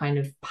that kind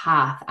of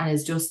path and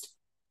is just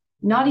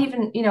not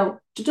even,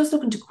 just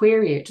looking to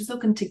query it, just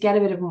looking to get a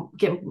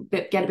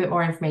bit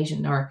more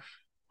information, or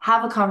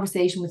have a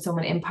conversation with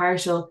someone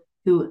impartial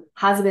who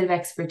has a bit of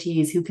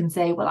expertise, who can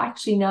say, well,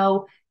 actually,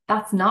 no,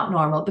 that's not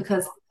normal,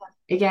 because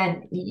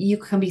again, you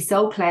can be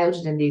so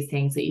clouded in these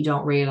things that you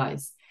don't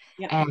realize.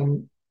 Yeah.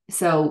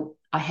 So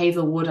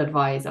Hazel would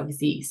advise,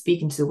 obviously,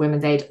 speaking to the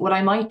Women's Aid. What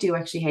I might do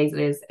actually, Hazel,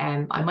 is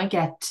I might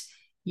get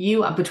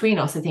you, between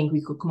us, I think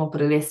we could come up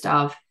with a list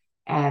of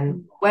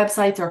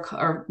websites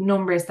or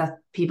numbers that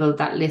people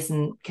that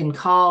listen can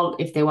call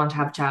if they want to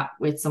have a chat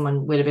with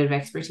someone with a bit of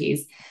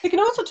expertise. They can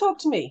also talk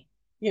to me.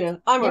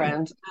 I'm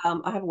around.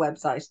 I have a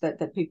website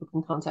that people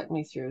can contact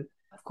me through.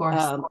 Of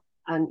course.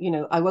 And, you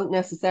know, I won't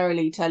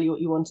necessarily tell you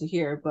what you want to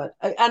hear, but,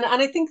 and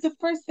I think the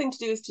first thing to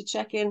do is to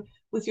check in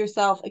with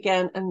yourself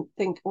again and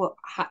think, well,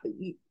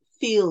 you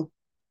feel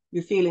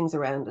your feelings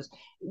around it,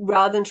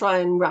 rather than try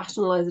and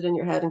rationalize it in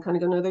your head and kind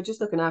of go, no, they're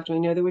just looking after me.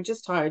 No, they were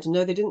just tired.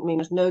 No, they didn't mean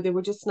it. No, they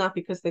were just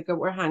snappy because they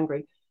were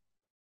hangry.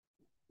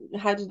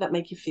 How did that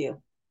make you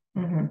feel?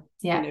 Mm-hmm.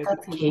 Yeah, you know,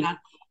 that's key.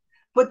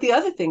 But the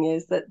other thing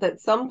is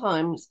that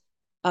sometimes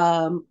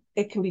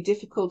it can be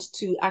difficult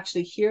to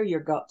actually hear your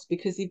gut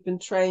because you've been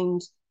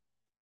trained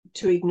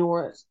to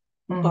ignore it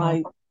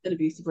by an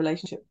abusive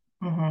relationship.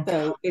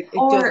 So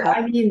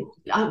I mean,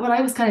 what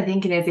I was kind of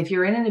thinking is, if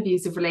you're in an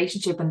abusive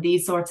relationship and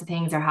these sorts of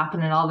things are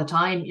happening all the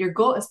time, your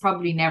gut is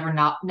probably never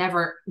not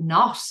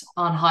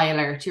on high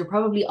alert. You're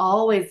probably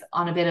always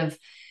on a bit of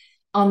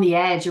on the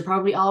edge. You're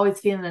probably always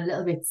feeling a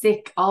little bit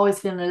sick, always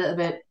feeling a little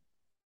bit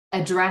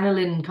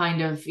adrenaline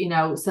kind of, you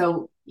know,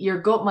 so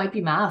your gut might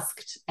be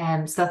masked.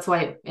 So that's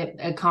why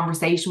a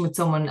conversation with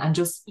someone and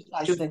just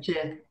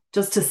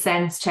to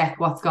sense check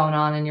what's going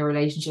on in your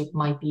relationship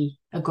might be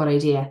a good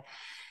idea.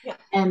 Yeah.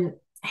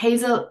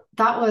 Hazel,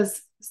 that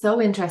was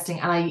so interesting.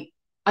 And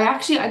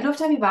I'd love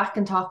to have you back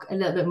and talk a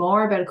little bit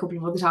more about a couple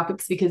of other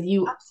topics, because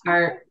you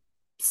are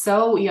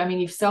I mean,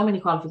 you've so many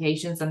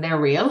qualifications and they're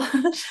real.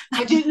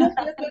 I do. Look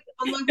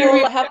on my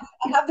wall.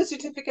 I have the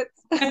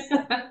certificates.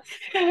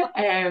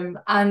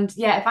 And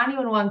yeah, if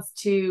anyone wants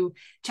to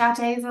chat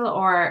to Hazel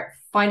or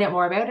find out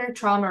more about her,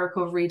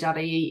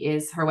 traumarecovery.ie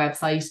is her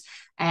website.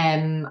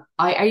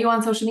 Are you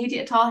on social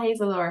media at all,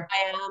 Hazel? Or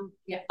I am.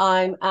 Yeah,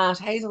 I'm at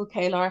Hazel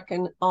K.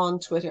 Larkin on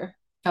Twitter.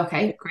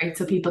 Okay, great.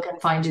 So people can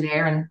find you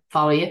there and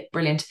follow you.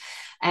 Brilliant.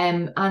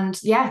 And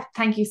yeah,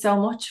 thank you so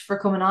much for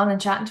coming on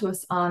and chatting to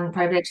us on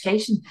private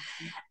education.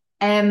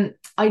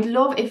 I'd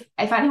love if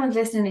anyone's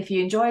listening, if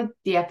you enjoyed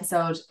the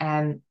episode,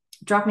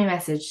 drop me a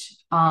message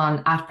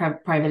on at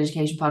Private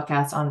Education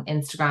Podcast on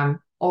Instagram,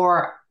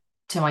 or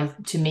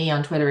to me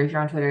on Twitter. If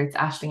you're on Twitter, it's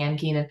Aisling M.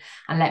 Keenan,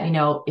 and let me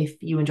know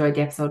if you enjoyed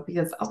the episode,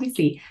 because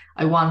obviously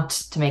I want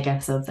to make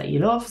episodes that you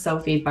love. So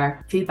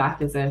feedback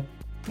is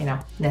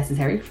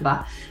necessary for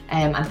that.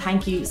 And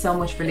thank you so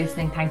much for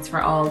listening. Thanks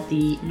for all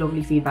the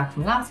lovely feedback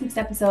from last week's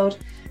episode.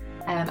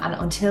 And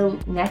until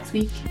next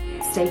week,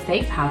 stay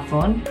safe, have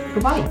fun.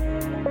 Goodbye.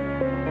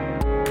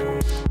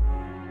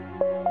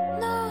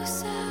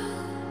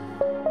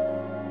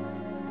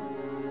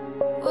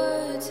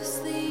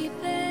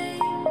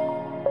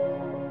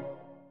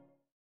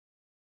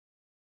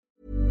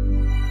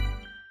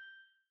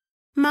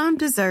 Mom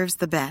deserves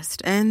the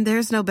best, and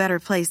there's no better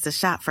place to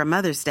shop for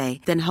Mother's Day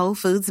than Whole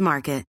Foods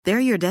Market. They're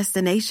your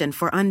destination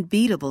for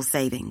unbeatable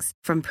savings,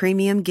 from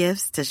premium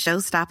gifts to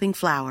show-stopping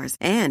flowers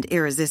and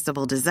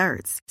irresistible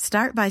desserts.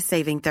 Start by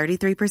saving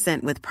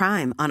 33% with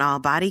Prime on all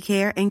body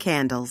care and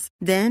candles.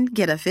 Then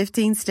get a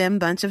 15-stem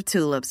bunch of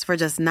tulips for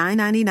just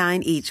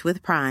 $9.99 each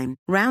with Prime.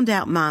 Round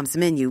out Mom's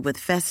menu with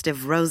festive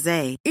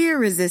rosé,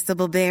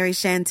 irresistible berry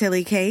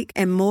chantilly cake,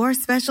 and more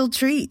special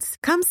treats.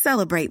 Come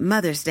celebrate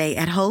Mother's Day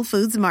at Whole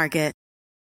Foods Market.